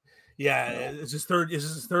 Yeah, it's his third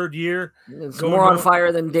year. It's more on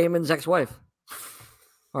fire than Damon's ex-wife.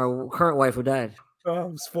 Our current wife who died.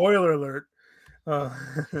 Spoiler alert.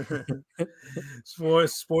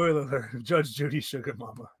 Spoiler alert. Judge Judy Sugar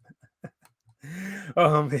Mama.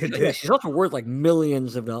 Yeah, she's also worth like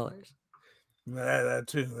millions of dollars. That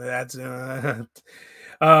too. That's yeah,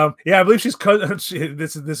 I believe she's cousin.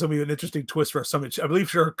 This will be an interesting twist for some. I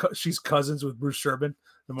believe she's cousins with Bruce Sherman,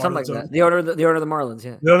 the Marlins. Something like that. The owner of the Marlins.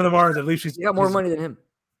 Yeah. The owner of the Marlins. I believe she's got more money than him.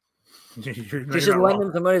 She should lend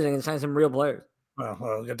him some money and sign some real players. Well,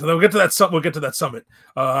 we'll get to that summit. We'll get to that summit.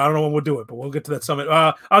 I don't know when we'll do it, but we'll get to that summit.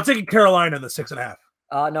 I'll take Carolina in the 6.5.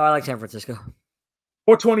 No, I like San Francisco.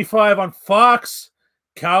 425 on Fox.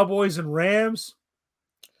 Cowboys and Rams.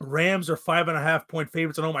 Rams are 5.5 point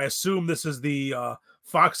favorites at home. I assume this is the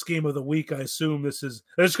Fox game of the week. I assume they're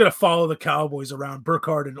just going to follow the Cowboys around,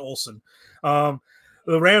 Burkhardt and Olsen.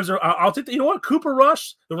 The Rams are. I'll take. You know what? Cooper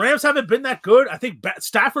Rush. The Rams haven't been that good. I think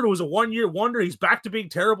Stafford was a 1-year wonder. He's back to being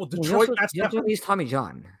terrible. Detroit. He's Tommy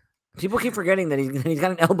John. People keep forgetting that he's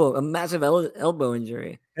got a massive elbow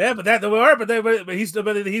injury. Yeah, but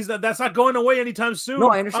he's that's not going away anytime soon. No,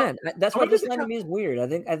 I understand. That's why this line to me is weird. I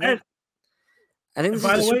think this is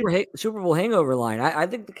the Super Bowl hangover line. I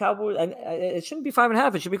think the Cowboys. It shouldn't be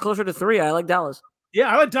 5.5. It should be closer to 3. I like Dallas. Yeah,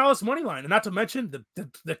 I like Dallas money line, and not to mention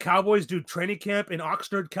the Cowboys do training camp in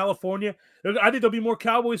Oxnard, California. I think there'll be more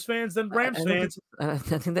Cowboys fans than Rams fans. I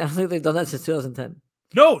think they've done that since 2010.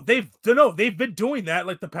 No, they've been doing that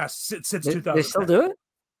like the past since 2010. They still do it?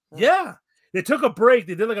 Yeah, they took a break.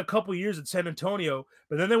 They did like a couple years in San Antonio,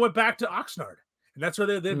 but then they went back to Oxnard, and that's where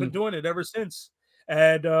they've been doing it ever since.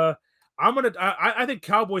 And I think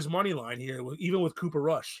Cowboys money line here, even with Cooper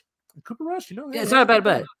Rush. Cooper Rush, yeah, it's not a bad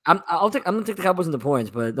bet. I'm gonna take the Cowboys in the points,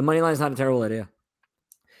 but the money line is not a terrible idea.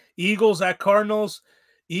 Eagles at Cardinals.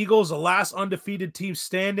 Eagles, the last undefeated team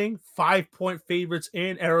standing, 5-point favorites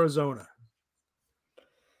in Arizona.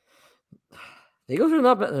 The Eagles are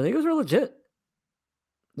not bad. The Eagles are legit.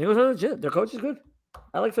 Their coach is good.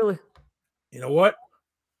 I like Philly. You know what?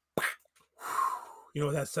 You know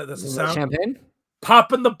what that's the sound? Champagne?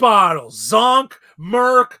 Popping the bottles. Zonk,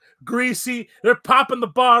 Merck, Greasy. They're popping the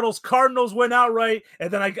bottles. Cardinals went outright.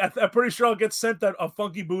 And then I'm pretty sure I'll get sent a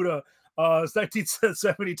Funky Buddha. It's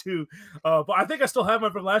 1972. But I think I still have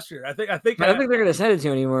one from last year. I think they're going to send it to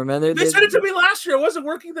you anymore, man. They sent it to me last year. I wasn't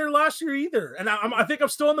working there last year either. And I think I'm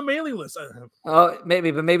still on the mailing list. Oh,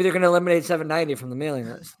 maybe. But maybe they're going to eliminate 790 from the mailing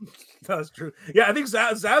list. That's true. Yeah, I think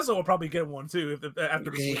Zazzle will probably get one too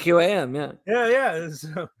after QAM. Yeah.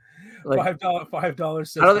 Yeah. Like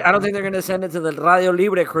 $5. I don't think they're going to send it to the Radio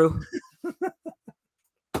Libre crew.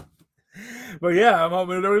 But yeah,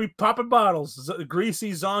 they're going to be popping bottles.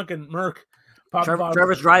 Greasy, Zonk, and Merck.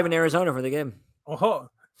 Trevor's driving Arizona for the game. Oh,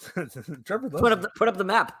 Trevor put up the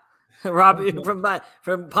map. Rob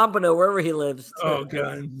from Pompano, wherever he lives. Oh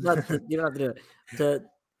god, you don't have to do it.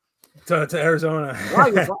 To Arizona.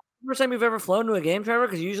 Wow, first time you've ever flown to a game, Trevor?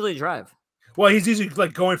 Because you usually drive. Well, he's usually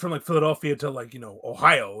like going from like Philadelphia to like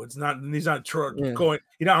Ohio. He's not going.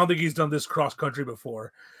 I don't think he's done this cross country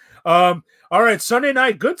before. All right, Sunday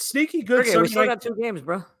night, sneaky good. Okay, we still got 2 games,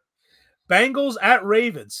 bro. Bengals at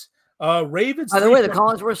Ravens. Ravens. By the way, the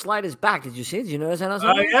Collinsworth slide is back. Did you see it? Did you notice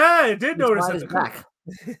that? Yeah, I did notice it. Back.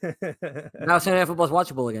 Now Sunday Night Football is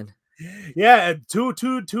watchable again. Yeah, and two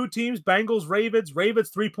teams, Bengals, Ravens.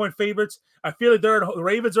 Ravens 3-point favorites. I feel like the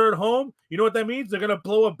Ravens are at home. You know what that means? They're gonna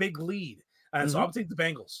blow a big lead, and so I'll take the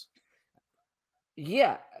Bengals.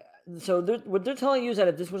 Yeah. So what they're telling you is that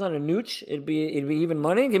if this was on a nooch, it'd be even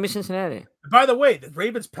money. Give me Cincinnati. By the way, the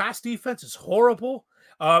Ravens' pass defense is horrible.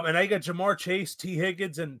 And I got Jamar Chase, T.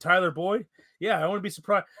 Higgins, and Tyler Boyd. Yeah, I wouldn't be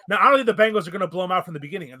surprised. Now, I don't think the Bengals are going to blow them out from the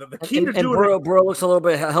beginning. The key to doing Burrow looks a little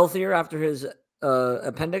bit healthier after his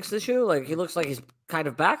appendix issue. Like he looks like he's kind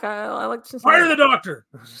of back. I like Cincinnati. Fire the doctor.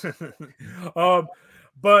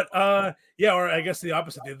 But yeah, or I guess the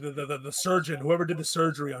opposite. The surgeon, whoever did the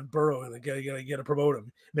surgery on Burrow, they got to promote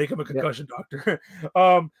him, make him a concussion doctor.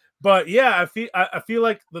 But yeah, I feel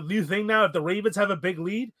like the new thing now, if the Ravens have a big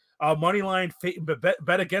lead, money line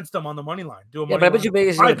bet against them on the money line. But I bet you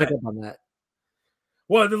Vegas is going to pick up on that.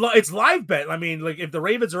 Well, it's live bet. I mean, like if the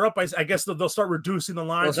Ravens are up, I guess they'll start reducing the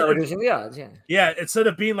line. They'll start reducing the odds. Yeah. Yeah. Instead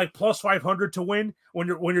of being like plus 500 to win, when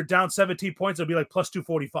you're down 17 points, it'll be like plus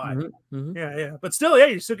 245. Mm-hmm. Yeah. But still, yeah,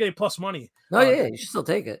 you're still getting plus money. No, yeah, you should still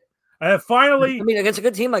take it. Finally, I mean, against a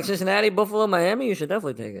good team like Cincinnati, Buffalo, Miami, you should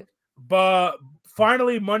definitely take it. But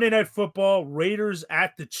finally, Monday Night Football, Raiders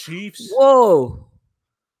at the Chiefs. Whoa.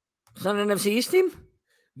 It's not an NFC East team?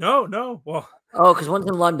 No. Well, because one's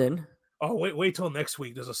in London. Oh, wait till next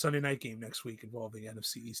week. There's a Sunday night game next week involving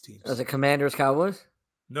NFC East teams. Is it Commanders, Cowboys?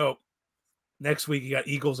 No. Next week you got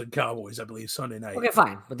Eagles and Cowboys, I believe, Sunday night. Okay,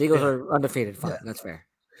 fine. But the Eagles are undefeated. Fine, that's fair.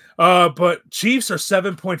 But Chiefs are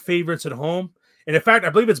 7-point favorites at home. And in fact, I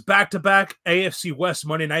believe it's back-to-back AFC West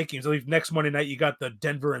Monday night games. I believe next Monday night you got the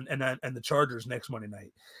Denver and the Chargers next Monday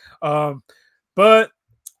night. But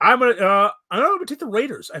I'm gonna take the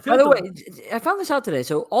Raiders. I feel. By the way, I found this out today.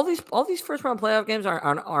 So all these first round playoff games are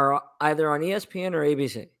either on ESPN or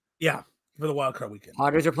ABC. Yeah, for the wild card weekend.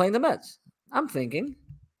 Padres are playing the Mets. I'm thinking,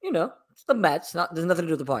 it's the Mets. There's nothing to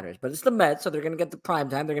do with the Padres, but it's the Mets, so they're gonna get the prime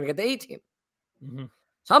time. They're gonna get the A team. Mm-hmm.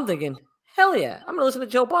 So I'm thinking, hell yeah, I'm gonna listen to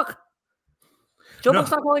Joe Buck. Joe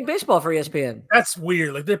Buck's not calling baseball for ESPN. That's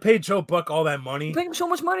weird. Like they paid Joe Buck all that money. They pay him so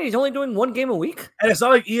much money. He's only doing one game a week. And it's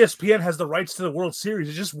not like ESPN has the rights to the World Series.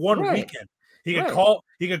 It's just one weekend. He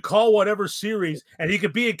can call whatever series, and he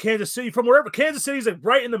could be in Kansas City from wherever. Kansas City's like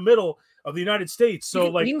right in the middle of the United States.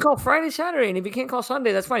 So he can call Friday, Saturday, and if he can't call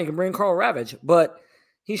Sunday, that's fine. He can bring Carl Ravage, but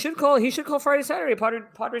he should call Friday, Saturday,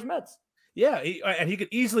 Padres Mets. Yeah, and he could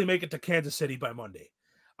easily make it to Kansas City by Monday.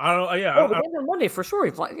 I don't know. Yeah, on Monday for sure.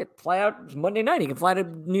 He can fly out Monday night. He can fly to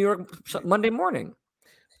New York Monday morning.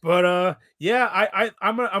 But I'm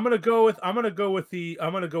gonna go with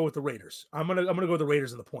the Raiders. I'm gonna go with the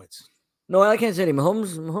Raiders in the points. No, I can't say him.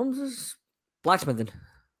 Mahomes is blacksmithing.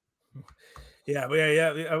 Yeah. I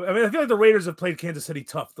mean, I feel like the Raiders have played Kansas City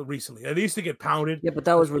tough recently. They used to get pounded. Yeah, but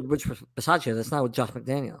that was with Rich Bisaccia. That's not with Josh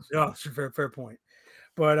McDaniels. Yeah, fair point.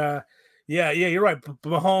 But yeah, you're right.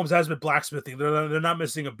 Mahomes has been blacksmithing. They're not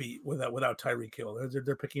missing a beat without Tyreek Hill.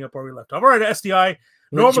 They're picking up where we left off. All right, SDI.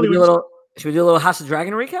 Normally, should we do a little House of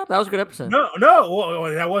Dragon recap? That was a good episode. No, well,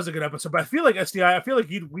 that was a good episode. But I feel like SDI. I feel like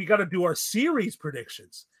we got to do our series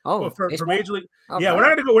predictions. For Major League. Okay. Yeah,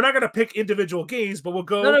 we're not gonna pick individual games, but we'll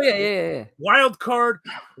go. No, yeah. Wild card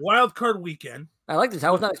weekend. I like this. I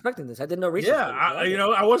was not expecting this. I didn't know research. Yeah,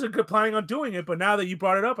 I wasn't planning on doing it, but now that you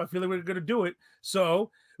brought it up, I feel like we're gonna do it. So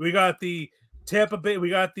we got the Tampa Bay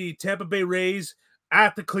Rays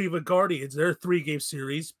at the Cleveland Guardians. They're a 3-game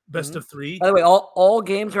series, best of 3. By the way, all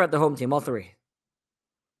games are at the home team, all 3.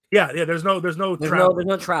 Yeah. There's no travel. There's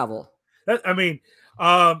no travel.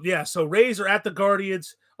 So Rays are at the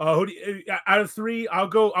Guardians. Out of 3, I'll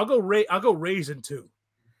go Rays in 2.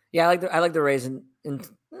 Yeah, I like the Rays in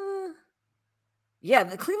yeah,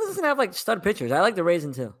 the Cleveland doesn't have like stud pitchers. I like the Rays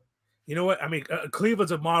in 2. You know what? I mean,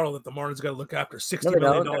 Cleveland's a model that the Marlins got to look after. $60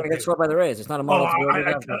 million. They're going to get swept by the Rays. It's not a model.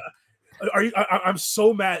 I'm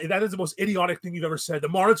so mad. That is the most idiotic thing you've ever said. The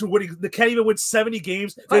Marlins are winning. They can't even win 70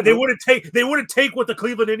 games. They wouldn't take what the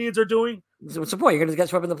Cleveland Indians are doing. So what's the point? You're going to get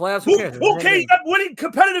swept in the playoffs? Okay, I'm winning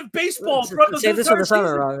competitive baseball. Save this for the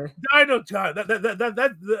summer, Robbie. I know, God.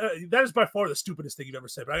 That is by far the stupidest thing you've ever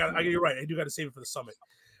said. But you're right. I do got to save it for the summit.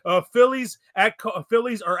 Phillies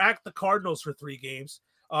are at the Cardinals for 3 games.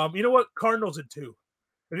 You know what? Cardinals in 2.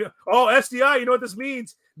 Oh, SDI, you know what this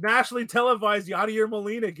means? Nationally televised Yadier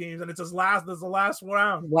Molina games, and it's the last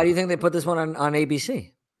round. Why do you think they put this one on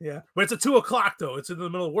ABC? Yeah, but it's at 2:00 though. It's in the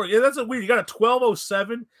middle of work. Yeah, that's a weird. You got a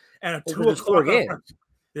 12:07 and a 2:00. 4 games.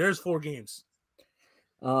 There's 4 games.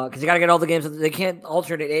 Because you got to get all the games. They can't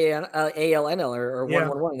alternate ALNL or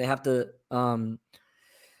 1-1-1. They have to. I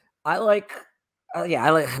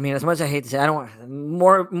mean, as much as I hate to say, I don't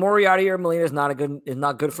want more Yadier Molina is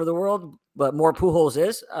not good for the world, but more Pujols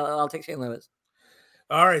is. I'll take St. Louis.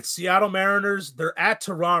 All right, Seattle Mariners. They're at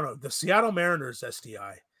Toronto. The Seattle Mariners,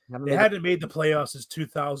 SDI. They hadn't made the playoffs since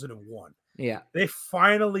 2001. Yeah, they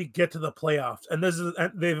finally get to the playoffs, and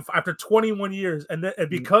they've after 21 years, and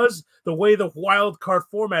because the way the wild card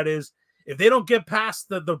format is, if they don't get past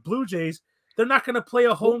the Blue Jays, they're not going to play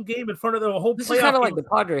a home game in front of the whole playoff. This is kind of like the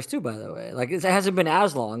Padres too, by the way. Like it hasn't been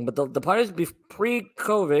as long, but the Padres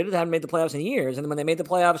pre-COVID hadn't made the playoffs in years, and then when they made the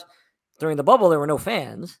playoffs during the bubble, there were no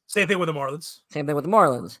fans. Same thing with the Marlins.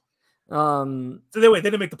 So they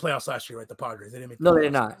didn't make the playoffs last year, right? The Padres. They didn't make the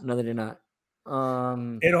playoffs. They did not.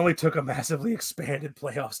 It only took a massively expanded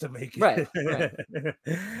playoffs to make it. Right.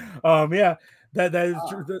 Yeah. That is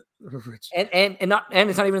true. And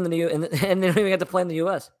it's not even in the new and they don't even get to play in the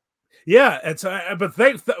US. Yeah, and so, but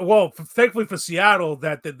thankfully for Seattle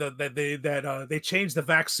that they changed the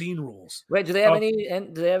vaccine rules. Wait, do they have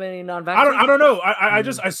any non-vaccine? I don't know. I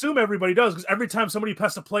just assume everybody does, because every time somebody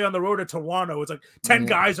has to play on the road at Toronto, it's like 10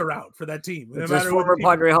 guys are out for that team. Does former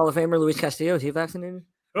Padre Hall of Famer Luis Castillo, is he vaccinated?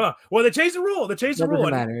 Well, they changed the rule. It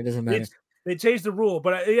doesn't matter. They changed the rule,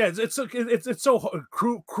 but it's so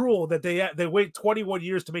cruel that they wait 21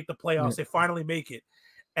 years to make the playoffs. Yeah. They finally make it,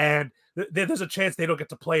 and there's a chance they don't get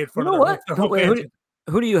to play in front of their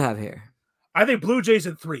who do you have here? I think Blue Jays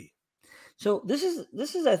in 3. So this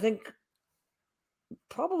is I think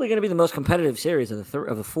probably going to be the most competitive series of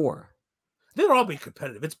the 4. They'll all be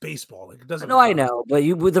competitive. It's baseball. Like, it doesn't. No, matter. I know, but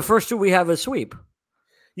with the first 2 we have a sweep.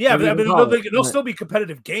 Yeah, Maybe but I even mean, college, they'll but- still be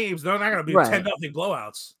competitive games. They're not going to be Right. 10-0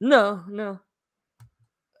 blowouts. No.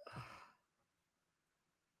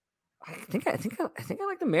 I think I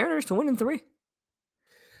like the Mariners to win in 3.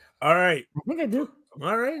 All right. I think I do.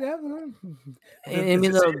 All right. Yeah. I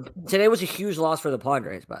mean, today was a huge loss for the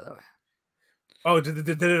Padres, by the way. Oh, did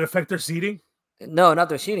it affect their seeding? No, not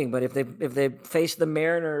their seeding, but if they face the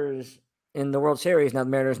Mariners in the World Series, now the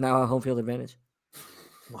Mariners now have home field advantage.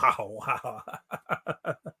 Wow.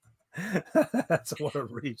 That's what a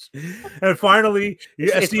reach. And finally,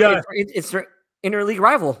 it's their interleague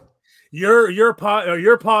rival. Your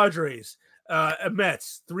Padres,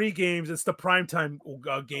 Mets, 3 games. It's the primetime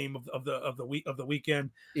game of the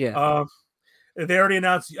weekend. Yeah. They already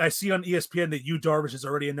announced. I see on ESPN that Yu Darvish is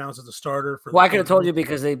already announced as a starter for. Well, I could have told you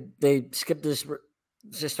because they skipped this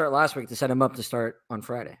to start last week to set him up to start on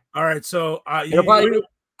Friday. All right, so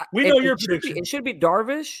we know your prediction. It should be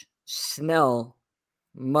Darvish, Snell,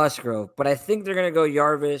 Musgrove, but I think they're going to go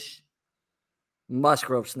Darvish,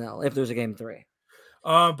 Musgrove, Snell if there's a game 3.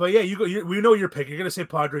 But yeah, we know your pick. You're going to say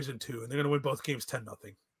Padres in 2, and they're going to win both games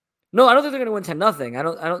 10-0. No, I don't think they're going to win 10-0. I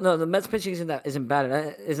don't know. The Mets pitching isn't bad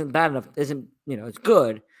enough. It's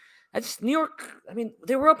good. It's New York. I mean,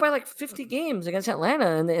 they were up by like 50 games against Atlanta,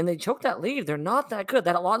 and they choked that lead. They're not that good.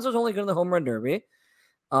 That Alonso's only good in the home run derby.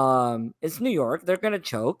 It's New York. They're going to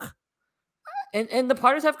choke, and the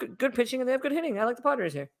Padres have good pitching and they have good hitting. I like the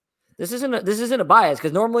Padres here. This isn't a bias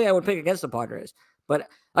because normally I would pick against the Padres, but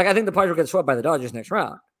I think the Padres will get swept by the Dodgers next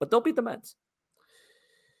round. But they'll beat the Mets.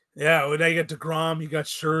 Yeah, when they get DeGrom, you got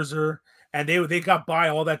Scherzer, and they got by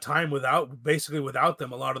all that time without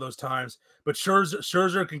them a lot of those times. But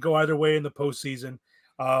Scherzer can go either way in the postseason.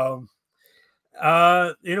 You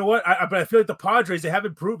know what? But I feel like the Padres, they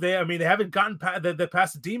haven't proved they haven't gotten past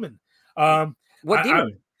the demon. What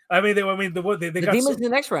demon? They the got Demons in the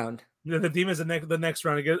next round. The Demons in the next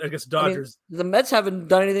round against Dodgers. The Mets haven't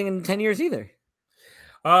done anything in 10 years either.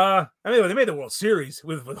 They made the World Series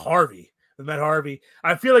with Harvey. With Matt Harvey,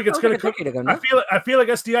 I feel like it's going to come. I feel like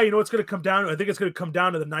SDI. You know, it's going to come down. I think it's going to come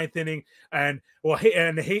down to the 9th inning, and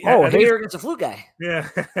Hader against a flute guy. Yeah,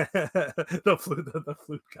 the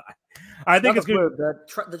flute guy. I think it's going to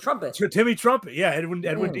the trumpet. Timmy Trumpet. Yeah, Edwin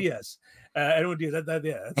Diaz. Edwin Diaz.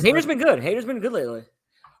 Yeah. And Hader's been good. Hader's been good lately.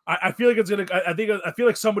 I feel like it's gonna. I feel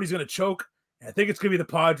like somebody's going to choke. I think it's going to be the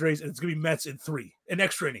Padres, and it's going to be Mets in 3 in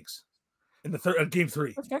extra innings in the game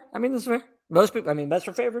 3. That's fair. I mean, that's fair. Most people, Mets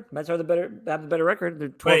are favored. Mets are have the better record. They're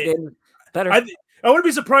 12 games better. I wouldn't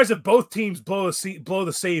be surprised if both teams blow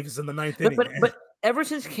the saves in the 9th inning. But ever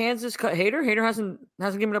since Kansas cut Hader hasn't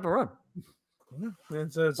given up a run.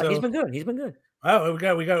 He's been good. He's been good. Oh, we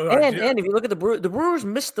got. And if you look at the Brewers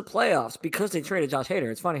missed the playoffs because they traded Josh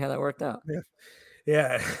Hader. It's funny how that worked out.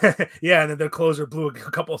 Yeah, yeah, and then their closer blew a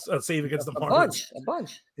couple save against the Marlins. A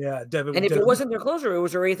bunch. Yeah, Devin. And if it wasn't their closer, it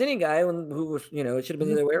was their 8th inning guy who was, it should have been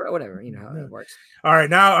the other way around. Whatever, you know how it works. All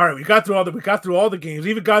right, we got through all the games.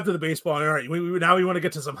 We even got through the baseball. All right, now we want to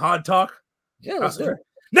get to some hot talk. Yeah, let's do it.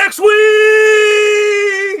 Next week.